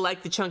actually really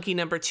like the chunky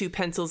number 2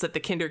 pencils that the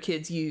Kinder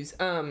kids use.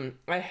 I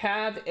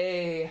have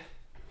a,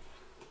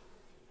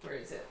 where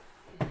is it?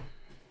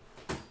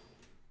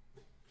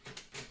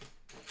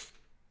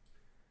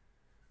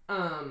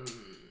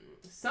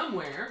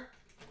 Somewhere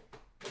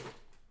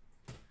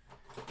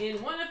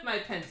in one of my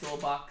pencil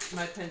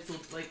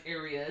like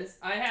areas,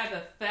 I have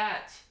a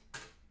fat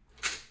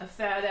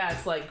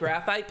ass like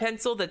graphite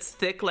pencil that's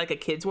thick like a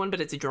kid's one, but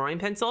it's a drawing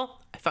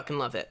pencil. I fucking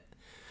love it.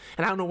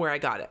 And I don't know where I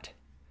got it.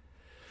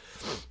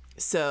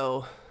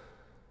 So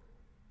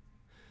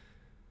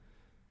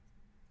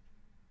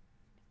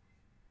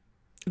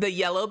the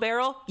yellow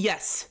barrel,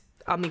 yes.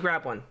 Let me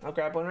grab one. I'll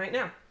grab one right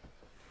now.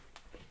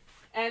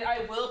 And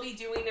I will be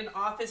doing an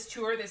office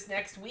tour this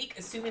next week,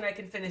 assuming I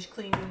can finish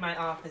cleaning my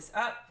office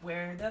up.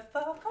 Where the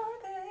fuck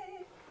are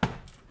they?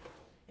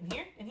 In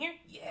here? In here?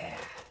 Yeah.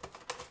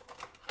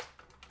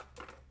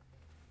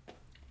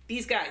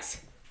 These guys.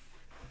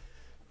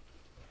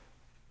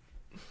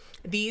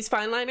 These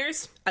fine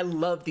liners, I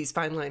love these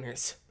fine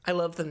liners. I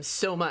love them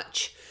so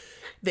much.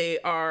 The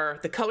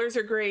colors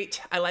are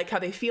great. I like how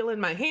they feel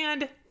in my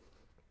hand,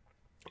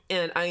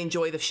 and I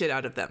enjoy the shit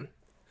out of them.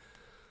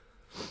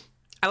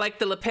 I like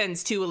the Le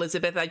Pens too,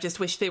 Elizabeth. I just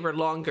wish they were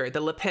longer.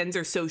 The Le Pens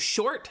are so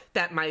short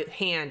that my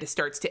hand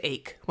starts to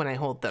ache when I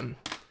hold them.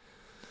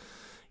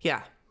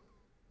 Yeah.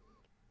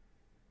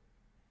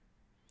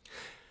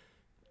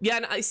 Yeah,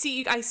 and I see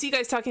you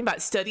guys talking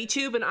about Study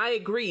Tube, and I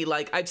agree.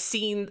 Like, I've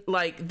seen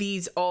like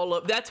these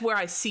that's where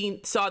I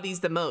saw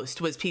these the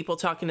most, was people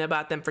talking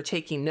about them for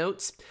taking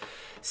notes.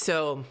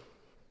 So,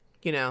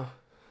 you know,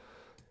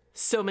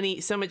 so much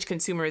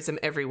consumerism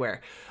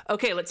everywhere.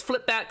 Okay, let's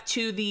flip back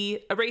to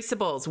the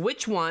erasables.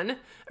 Which one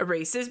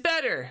erases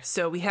better?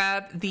 So we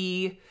have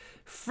the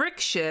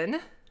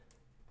Friction.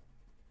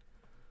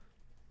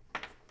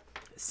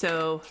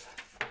 So,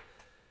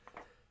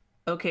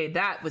 okay,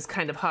 that was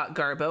kind of hot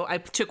garbo. I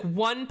took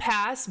one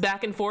pass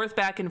back and forth,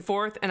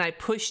 and I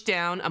pushed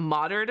down a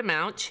moderate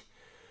amount.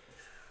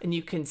 And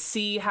you can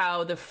see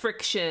how the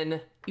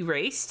Friction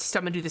erased. So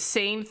I'm gonna do the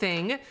same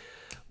thing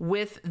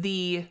with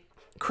the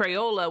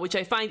Crayola, which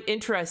I find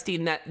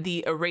interesting that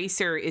the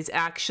eraser is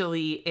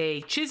actually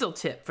a chisel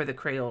tip for the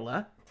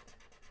Crayola.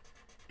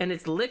 And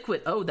it's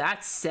liquid. Oh,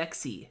 that's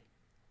sexy.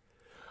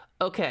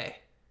 Okay.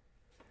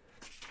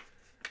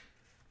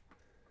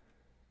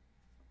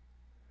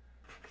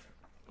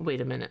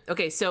 Wait a minute.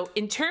 Okay, so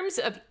in terms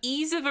of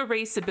ease of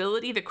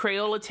erasability, the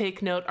Crayola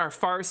Take Note are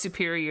far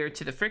superior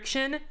to the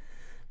Friction,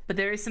 but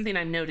there is something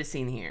I'm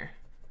noticing here.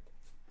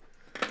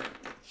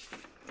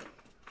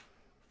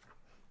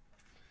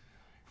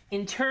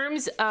 In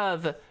terms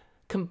of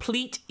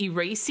complete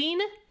erasing,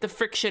 the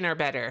Friction are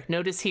better.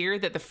 Notice here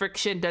that the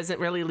Friction doesn't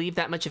really leave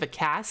that much of a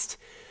cast,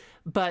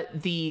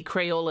 but the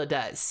Crayola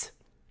does.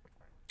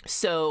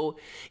 So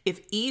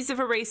if ease of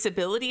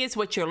erasability is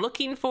what you're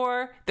looking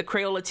for, the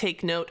Crayola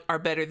Take Note are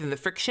better than the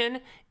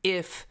Friction.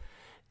 If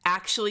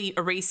actually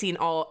erasing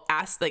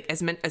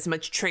as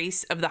much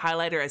trace of the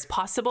highlighter as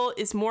possible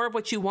is more of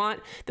what you want,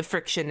 the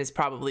Friction is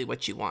probably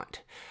what you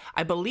want.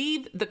 I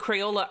believe the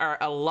Crayola are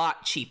a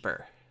lot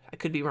cheaper. I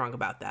could be wrong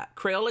about that.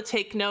 Crayola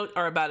Take Note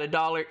are about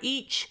 $1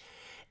 each,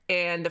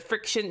 and the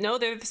Friction, no,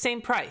 they're the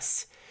same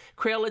price.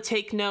 Crayola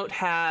Take Note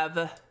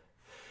have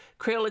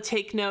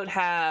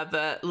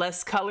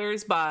less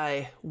colors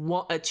by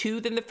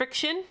 2 than the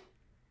Friction.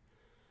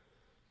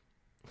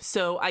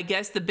 So I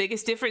guess the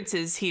biggest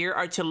differences here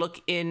are to look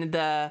in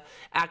the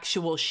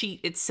actual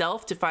sheet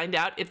itself to find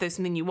out if there's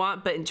something you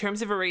want. But in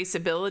terms of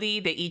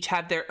erasability, they each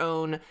have their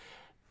own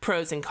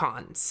pros and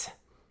cons.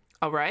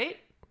 All right?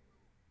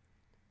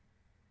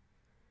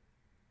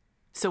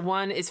 So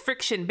one is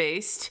Friction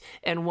based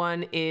and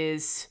one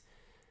is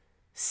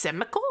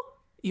Semical?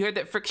 You heard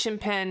that friction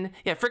pen,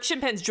 yeah, friction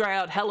pens dry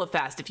out hella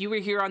fast. If you were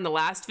here on the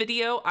last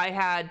video, I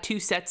had 2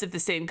 sets of the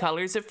same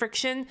colors of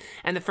friction,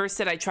 and the first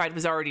set I tried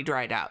was already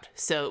dried out,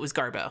 so it was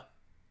Garbo.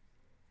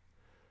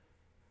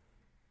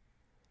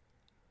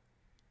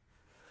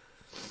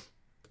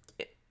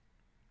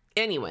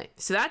 Anyway,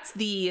 so that's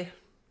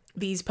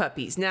these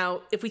puppies.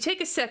 Now, if we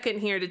take a second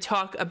here to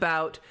talk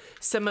about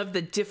some of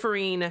the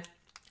differing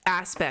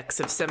aspects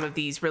of some of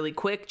these really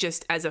quick,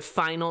 just as a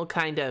final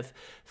kind of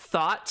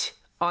thought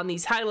on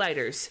these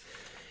highlighters.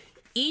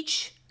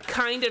 Each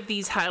kind of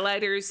these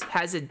highlighters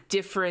has a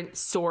different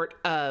sort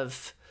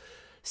of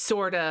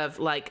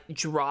like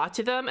draw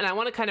to them. And I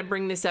want to kind of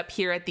bring this up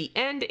here at the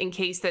end in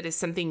case that is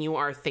something you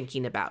are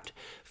thinking about.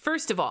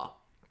 First of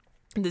all,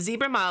 the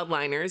zebra mild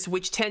liners,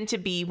 which tend to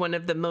be one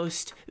of the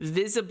most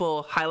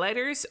visible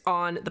highlighters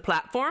on the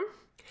platform.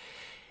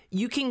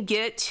 You can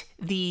get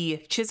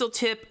the chisel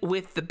tip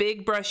with the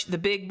big brush, the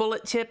big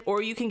bullet tip,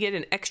 or you can get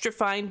an extra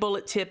fine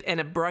bullet tip and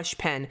a brush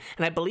pen.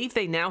 And I believe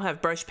they now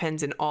have brush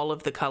pens in all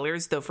of the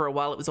colors, though for a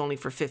while it was only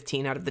for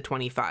 15 out of the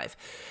 25.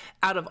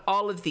 Out of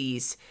all of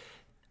these,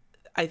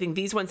 I think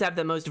these ones have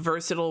the most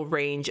versatile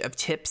range of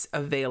tips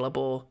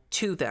available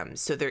to them.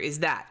 So there is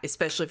that,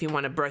 especially if you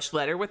want to brush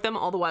letter with them.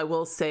 Although I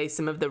will say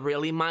some of the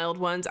really mild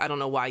ones, I don't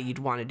know why you'd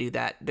want to do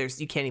that.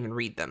 You can't even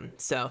read them.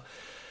 So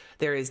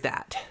there is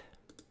that.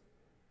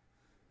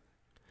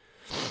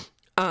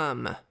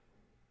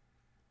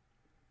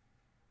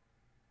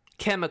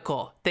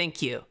 Chemical,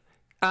 thank you.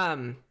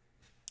 And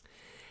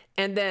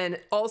then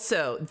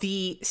also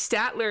the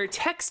Statler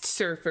text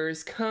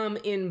surfers come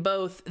in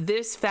both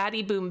this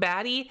Fatty Boom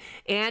Batty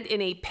and in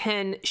a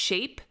pen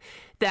shape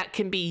that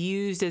can be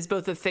used as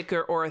both a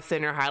thicker or a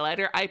thinner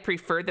highlighter. I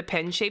prefer the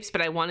pen shapes,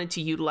 but I wanted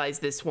to utilize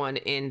this one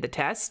in the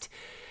test.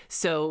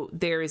 So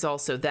there is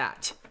also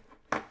that.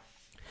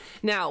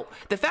 Now,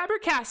 the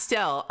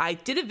Faber-Castell, I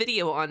did a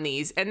video on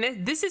these,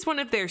 and this is one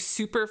of their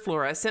super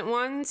fluorescent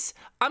ones.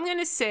 I'm going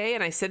to say,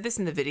 and I said this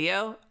in the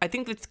video, I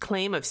think the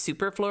claim of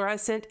super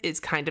fluorescent is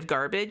kind of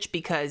garbage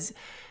because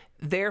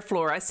their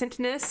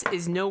fluorescentness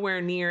is nowhere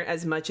near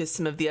as much as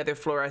some of the other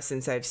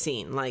fluorescents I've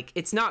seen. Like,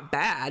 it's not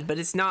bad, but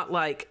it's not,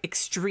 like,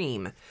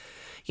 extreme,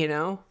 you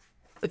know?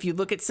 If you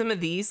look at some of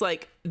these,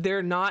 like,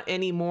 they're not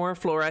any more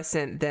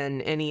fluorescent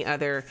than any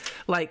other.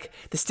 Like,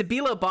 the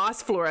Stabilo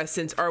Boss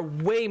fluorescents are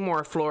way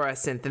more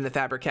fluorescent than the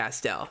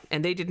Faber-Castell,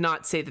 and they did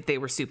not say that they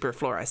were super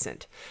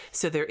fluorescent.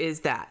 So there is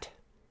that.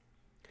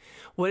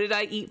 What did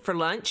I eat for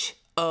lunch?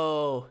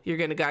 Oh,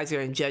 guys are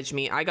gonna judge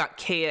me. I got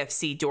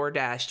KFC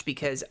DoorDashed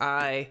because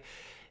I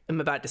am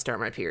about to start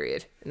my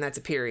period, and that's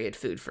a period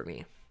food for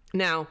me.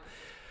 Now,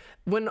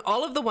 when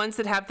all of the ones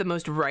that have the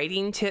most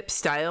writing tip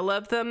style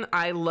of them,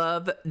 I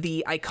love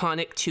the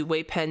iconic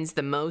two-way pens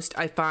the most.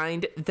 I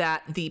find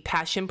that the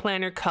Passion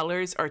Planner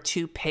colors are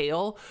too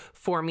pale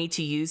for me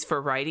to use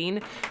for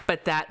writing,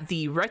 but that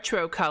the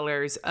retro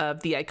colors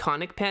of the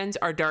iconic pens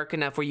are dark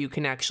enough where you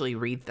can actually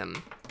read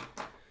them.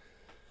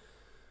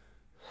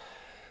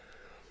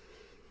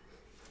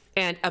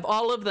 And of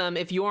all of them,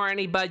 if you are on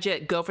a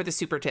budget, go for the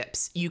super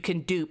tips. You can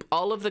dupe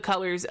all of the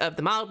colors of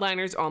the mild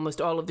liners, almost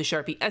all of the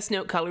Sharpie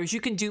S-Note colors.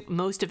 You can dupe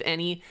most of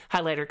any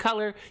highlighter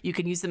color. You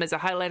can use them as a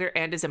highlighter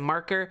and as a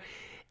marker.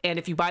 And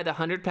if you buy the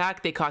 100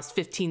 pack, they cost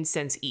 15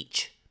 cents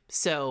each.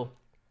 So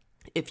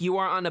if you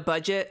are on a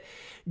budget,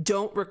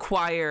 don't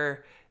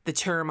require the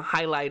term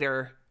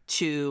highlighter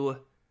to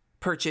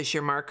purchase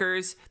your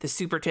markers. The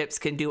super tips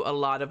can do a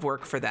lot of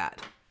work for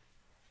that.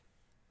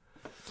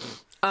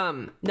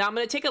 Now I'm going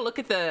to take a look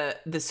at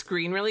the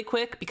screen really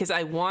quick because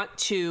I want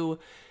to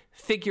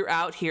figure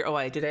out here. Oh,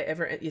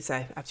 yes,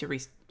 I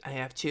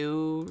have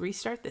to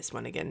restart this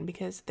one again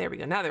because there we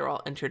go. Now they're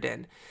all entered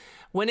in.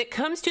 When it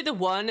comes to the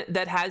one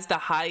that has the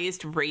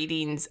highest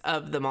ratings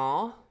of them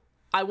all,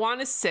 I want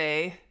to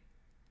say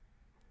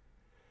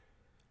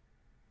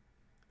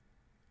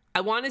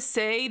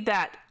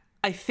that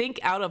I think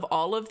out of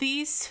all of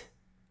these,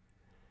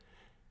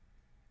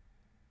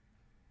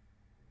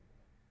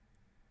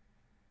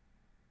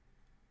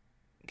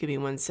 give me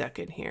 1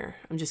 second here.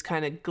 I'm just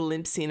kind of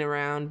glimpsing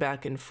around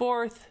back and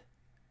forth.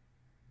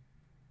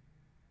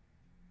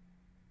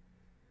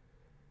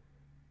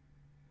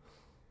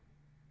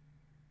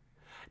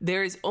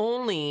 There's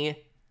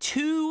only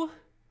 2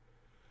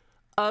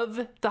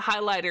 of the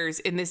highlighters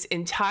in this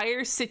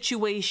entire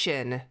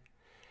situation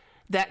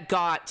that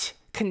got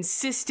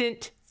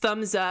consistent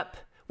thumbs up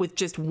with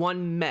just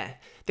 1 meh.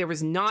 There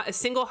was not a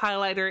single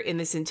highlighter in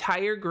this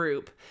entire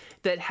group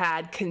that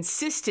had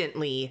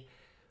consistently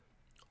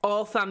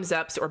all thumbs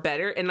ups or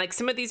better. And like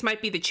some of these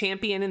might be the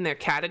champion in their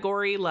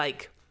category,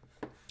 like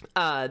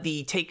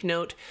the take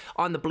note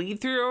on the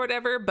bleed through or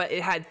whatever, but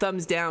it had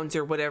thumbs downs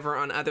or whatever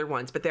on other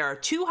ones. But there are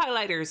 2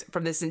 highlighters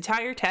from this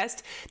entire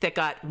test that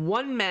got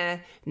 1 meh,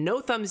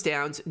 no thumbs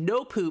downs,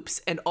 no poops,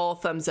 and all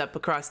thumbs up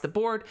across the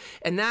board.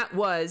 And that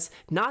was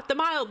not the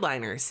mild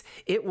liners.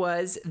 It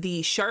was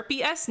the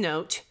Sharpie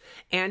S-Note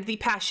and the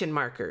Passion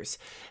markers.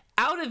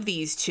 Out of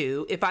these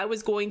 2, if I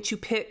was going to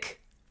pick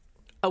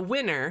a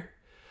winner,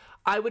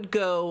 I would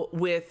go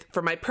with,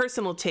 for my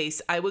personal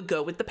taste, I would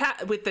go with the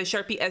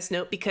Sharpie S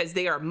Note because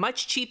they are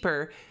much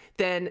cheaper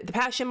than the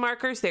Passion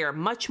markers. They are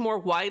much more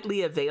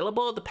widely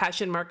available. The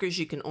Passion markers,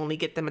 you can only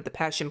get them at the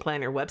Passion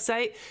Planner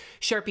website.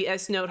 Sharpie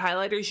S Note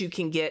highlighters you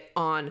can get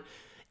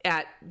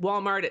at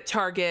Walmart, at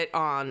Target,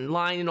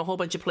 online, in a whole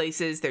bunch of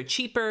places. They're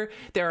cheaper.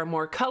 There are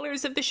more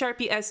colors of the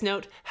Sharpie S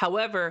Note.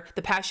 However,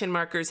 the Passion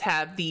markers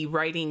have the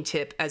writing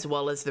tip as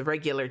well as the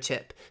regular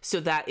tip. So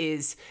that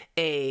is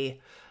a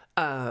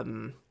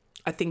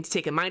thing to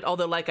take in mind.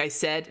 Although, like I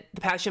said,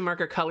 the Passion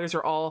marker colors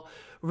are all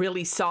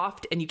really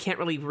soft and you can't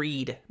really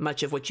read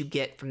much of what you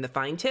get from the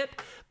fine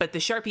tip. But the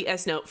Sharpie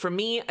S Note, for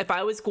me, if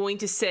I was going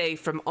to say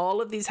from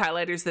all of these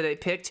highlighters that I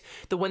picked,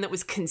 the one that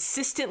was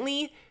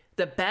consistently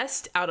the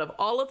best out of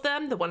all of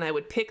them, the one I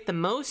would pick the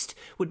most,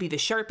 would be the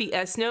Sharpie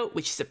S Note,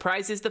 which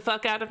surprises the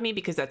fuck out of me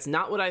because that's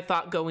not what I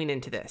thought going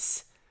into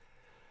this.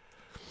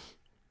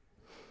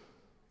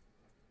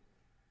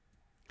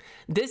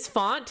 This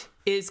font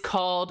is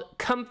called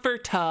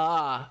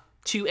Comforta,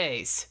 2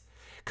 A's.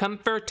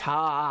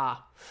 Comforta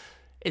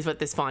is what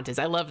this font is.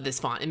 I love this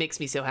font. It makes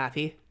me so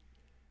happy.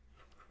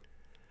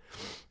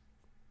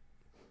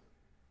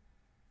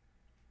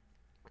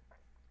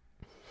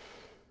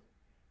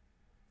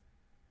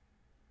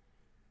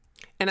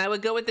 And I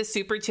would go with the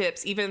super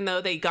tips, even though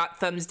they got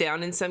thumbs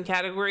down in some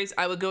categories.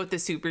 I would go with the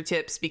super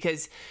tips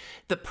because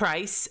the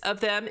price of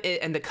them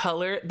and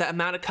the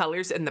amount of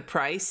colors and the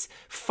price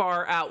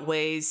far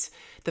outweighs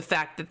the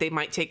fact that they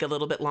might take a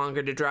little bit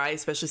longer to dry,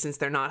 especially since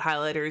they're not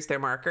highlighters, they're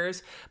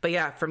markers. But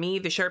yeah, for me,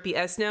 the Sharpie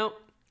S Note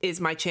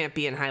is my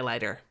champion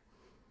highlighter.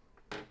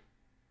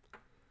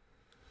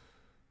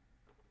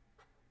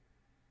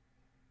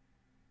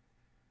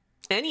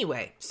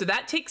 Anyway, so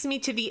that takes me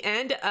to the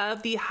end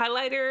of the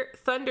Highlighter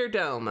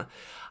Thunderdome.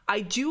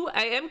 I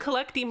am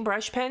collecting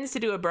brush pens to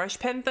do a brush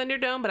pen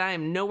Thunderdome, but I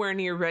am nowhere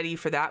near ready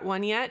for that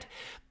one yet.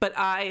 But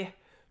I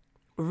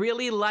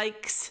really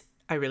likes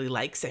the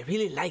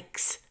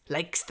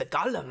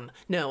golem.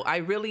 No, I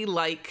really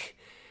like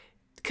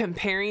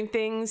comparing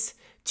things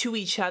to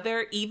each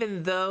other,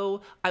 even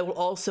though I will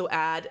also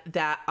add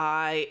that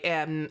I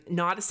am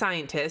not a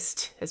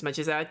scientist, as much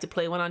as I like to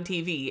play one on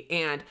TV,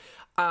 and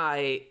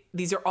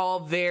these are all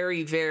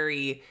very,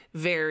 very,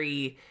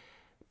 very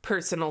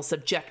personal,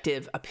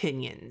 subjective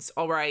opinions.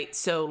 All right.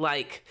 So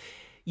like,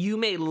 you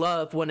may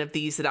love one of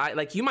these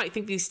that you might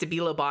think these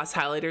Stabilo Boss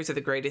highlighters are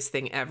the greatest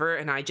thing ever.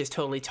 And I just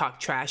totally talk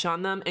trash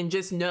on them. And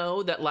just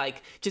know that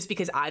just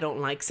because I don't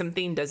like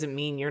something doesn't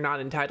mean you're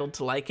not entitled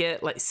to like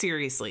it. Like,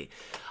 seriously,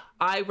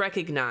 I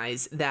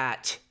recognize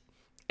that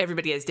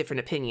everybody has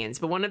different opinions.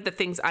 But one of the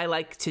things I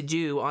like to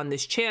do on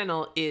this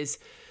channel is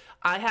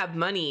I have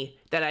money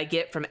that I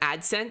get from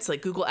AdSense,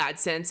 like Google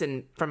AdSense,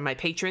 and from my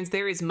patrons.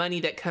 There is money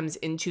that comes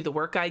into the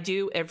work I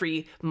do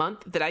every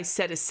month that I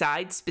set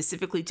aside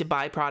specifically to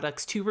buy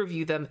products, to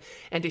review them,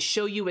 and to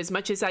show you as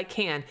much as I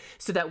can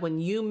so that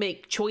when you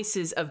make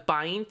choices of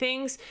buying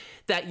things,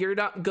 that you're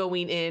not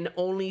going in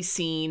only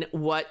seeing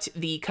what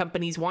the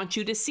companies want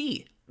you to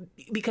see.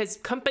 Because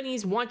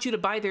companies want you to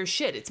buy their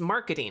shit. It's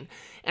marketing.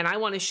 And I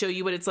want to show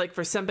you what it's like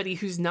for somebody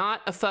who's not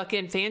a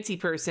fucking fancy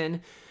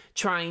person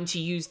trying to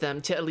use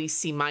them to at least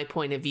see my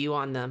point of view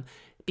on them.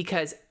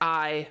 Because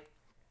I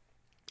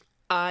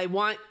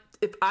want,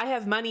 if I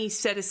have money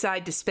set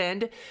aside to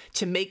spend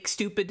to make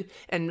stupid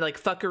and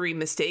fuckery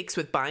mistakes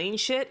with buying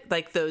shit,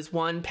 like those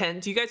one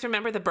pens. Do you guys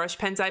remember the brush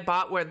pens I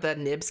bought where the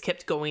nibs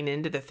kept going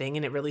into the thing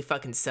and it really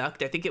fucking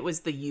sucked? I think it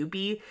was the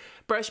UB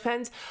brush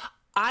pens.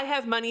 I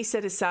have money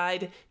set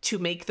aside to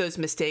make those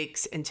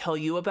mistakes and tell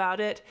you about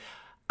it.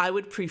 I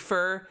would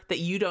prefer that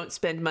you don't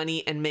spend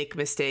money and make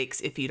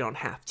mistakes if you don't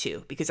have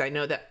to, because I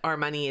know that our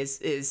money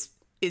is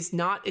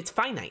not, it's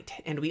finite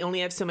and we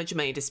only have so much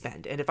money to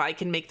spend. And if I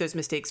can make those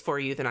mistakes for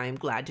you, then I am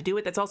glad to do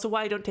it. That's also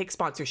why I don't take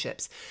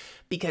sponsorships,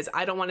 because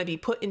I don't want to be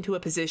put into a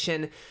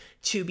position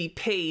to be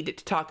paid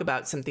to talk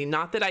about something.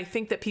 Not that I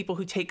think that people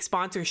who take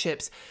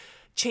sponsorships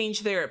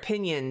change their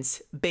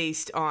opinions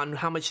based on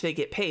how much they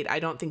get paid. I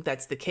don't think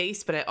that's the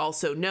case, but I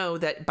also know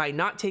that by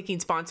not taking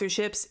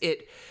sponsorships,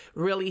 it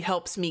really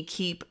helps me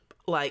keep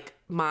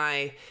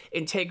my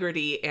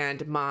integrity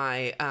and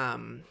my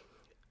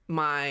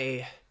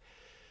my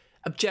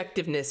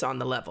objectiveness on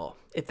the level,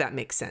 if that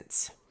makes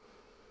sense.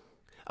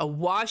 A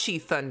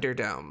washi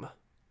Thunderdome.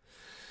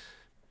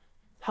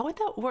 How would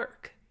that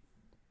work?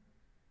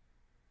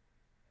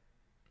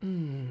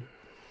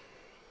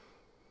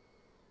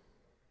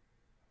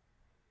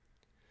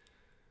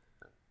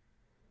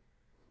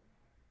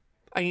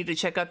 I need to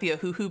check out the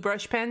Ahuhu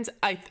brush pens.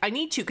 I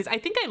need to, because I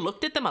think I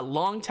looked at them a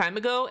long time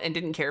ago and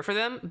didn't care for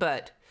them,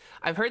 but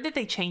I've heard that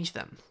they changed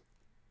them.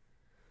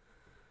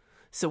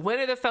 So when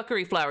are the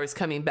fuckery flowers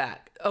coming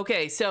back?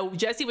 Okay, so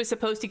Jesse was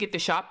supposed to get the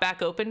shop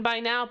back open by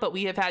now, but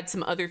we have had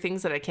some other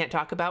things that I can't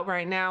talk about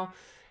right now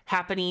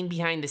happening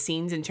behind the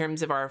scenes in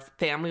terms of our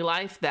family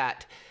life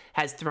that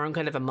has thrown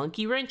kind of a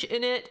monkey wrench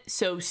in it.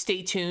 So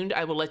stay tuned.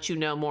 I will let you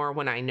know more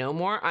when I know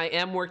more. I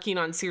am working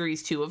on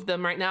series 2 of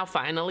them right now. I've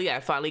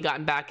finally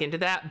gotten back into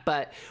that.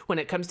 But when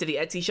it comes to the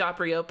Etsy shop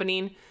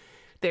reopening,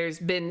 There's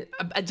been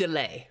a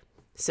delay.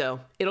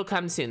 So it'll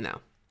come soon though.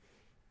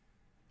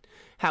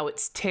 How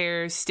it's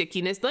tears,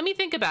 stickiness. Let me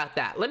think about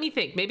that. Let me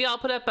think. Maybe I'll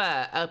put up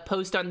a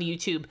post on the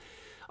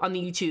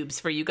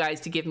YouTubes for you guys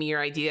to give me your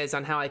ideas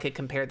on how I could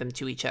compare them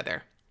to each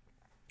other.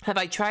 Have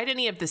I tried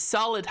any of the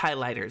solid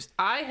highlighters?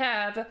 I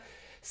have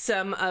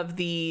some of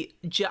the,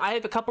 I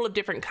have a couple of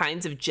different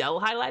kinds of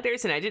gel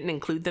highlighters, and I didn't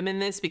include them in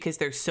this because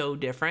they're so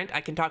different.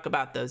 I can talk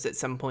about those at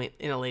some point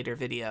in a later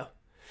video.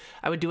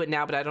 I would do it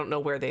now, but I don't know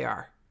where they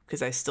are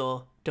because I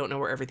still don't know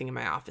where everything in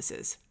my office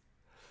is.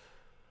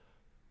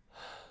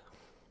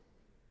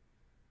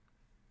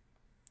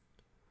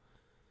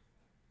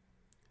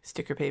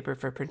 Sticker paper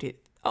for printing.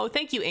 Oh,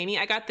 thank you, Amy.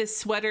 I got this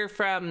sweater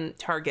from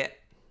Target,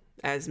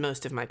 as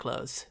most of my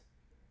clothes.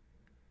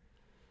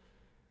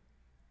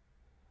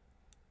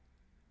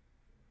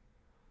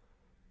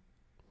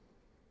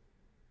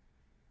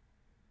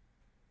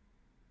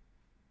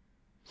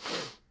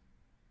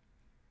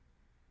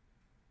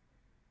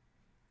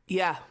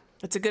 Yeah,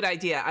 that's a good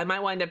idea. I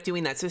might wind up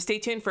doing that. So stay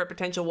tuned for a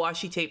potential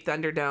washi tape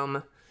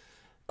Thunderdome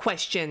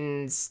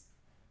questions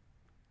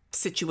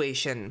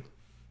situation.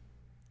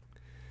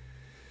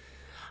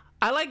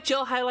 I like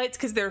gel highlights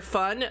because they're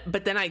fun,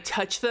 but then I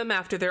touch them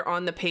after they're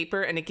on the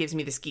paper and it gives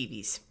me the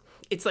skeevies.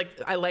 It's like,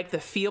 I like the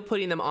feel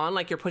putting them on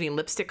like you're putting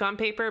lipstick on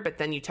paper, but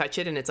then you touch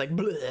it and it's like,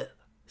 bleh.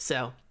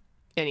 So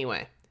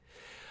anyway,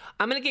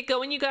 I'm going to get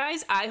going, you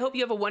guys. I hope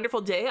you have a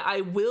wonderful day.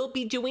 I will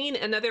be doing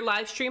another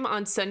live stream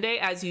on Sunday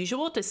as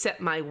usual to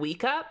set my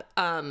week up.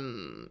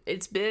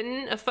 It's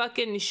been a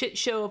fucking shit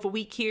show of a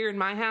week here in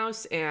my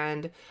house,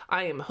 and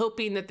I am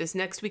hoping that this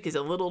next week is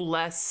a little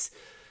less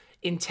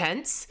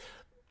intense.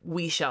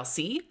 We shall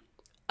see.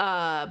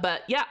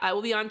 But yeah, I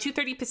will be on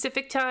 2:30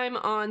 Pacific time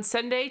on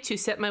Sunday to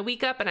set my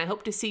week up, and I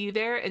hope to see you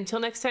there. Until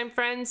next time,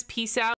 friends, peace out.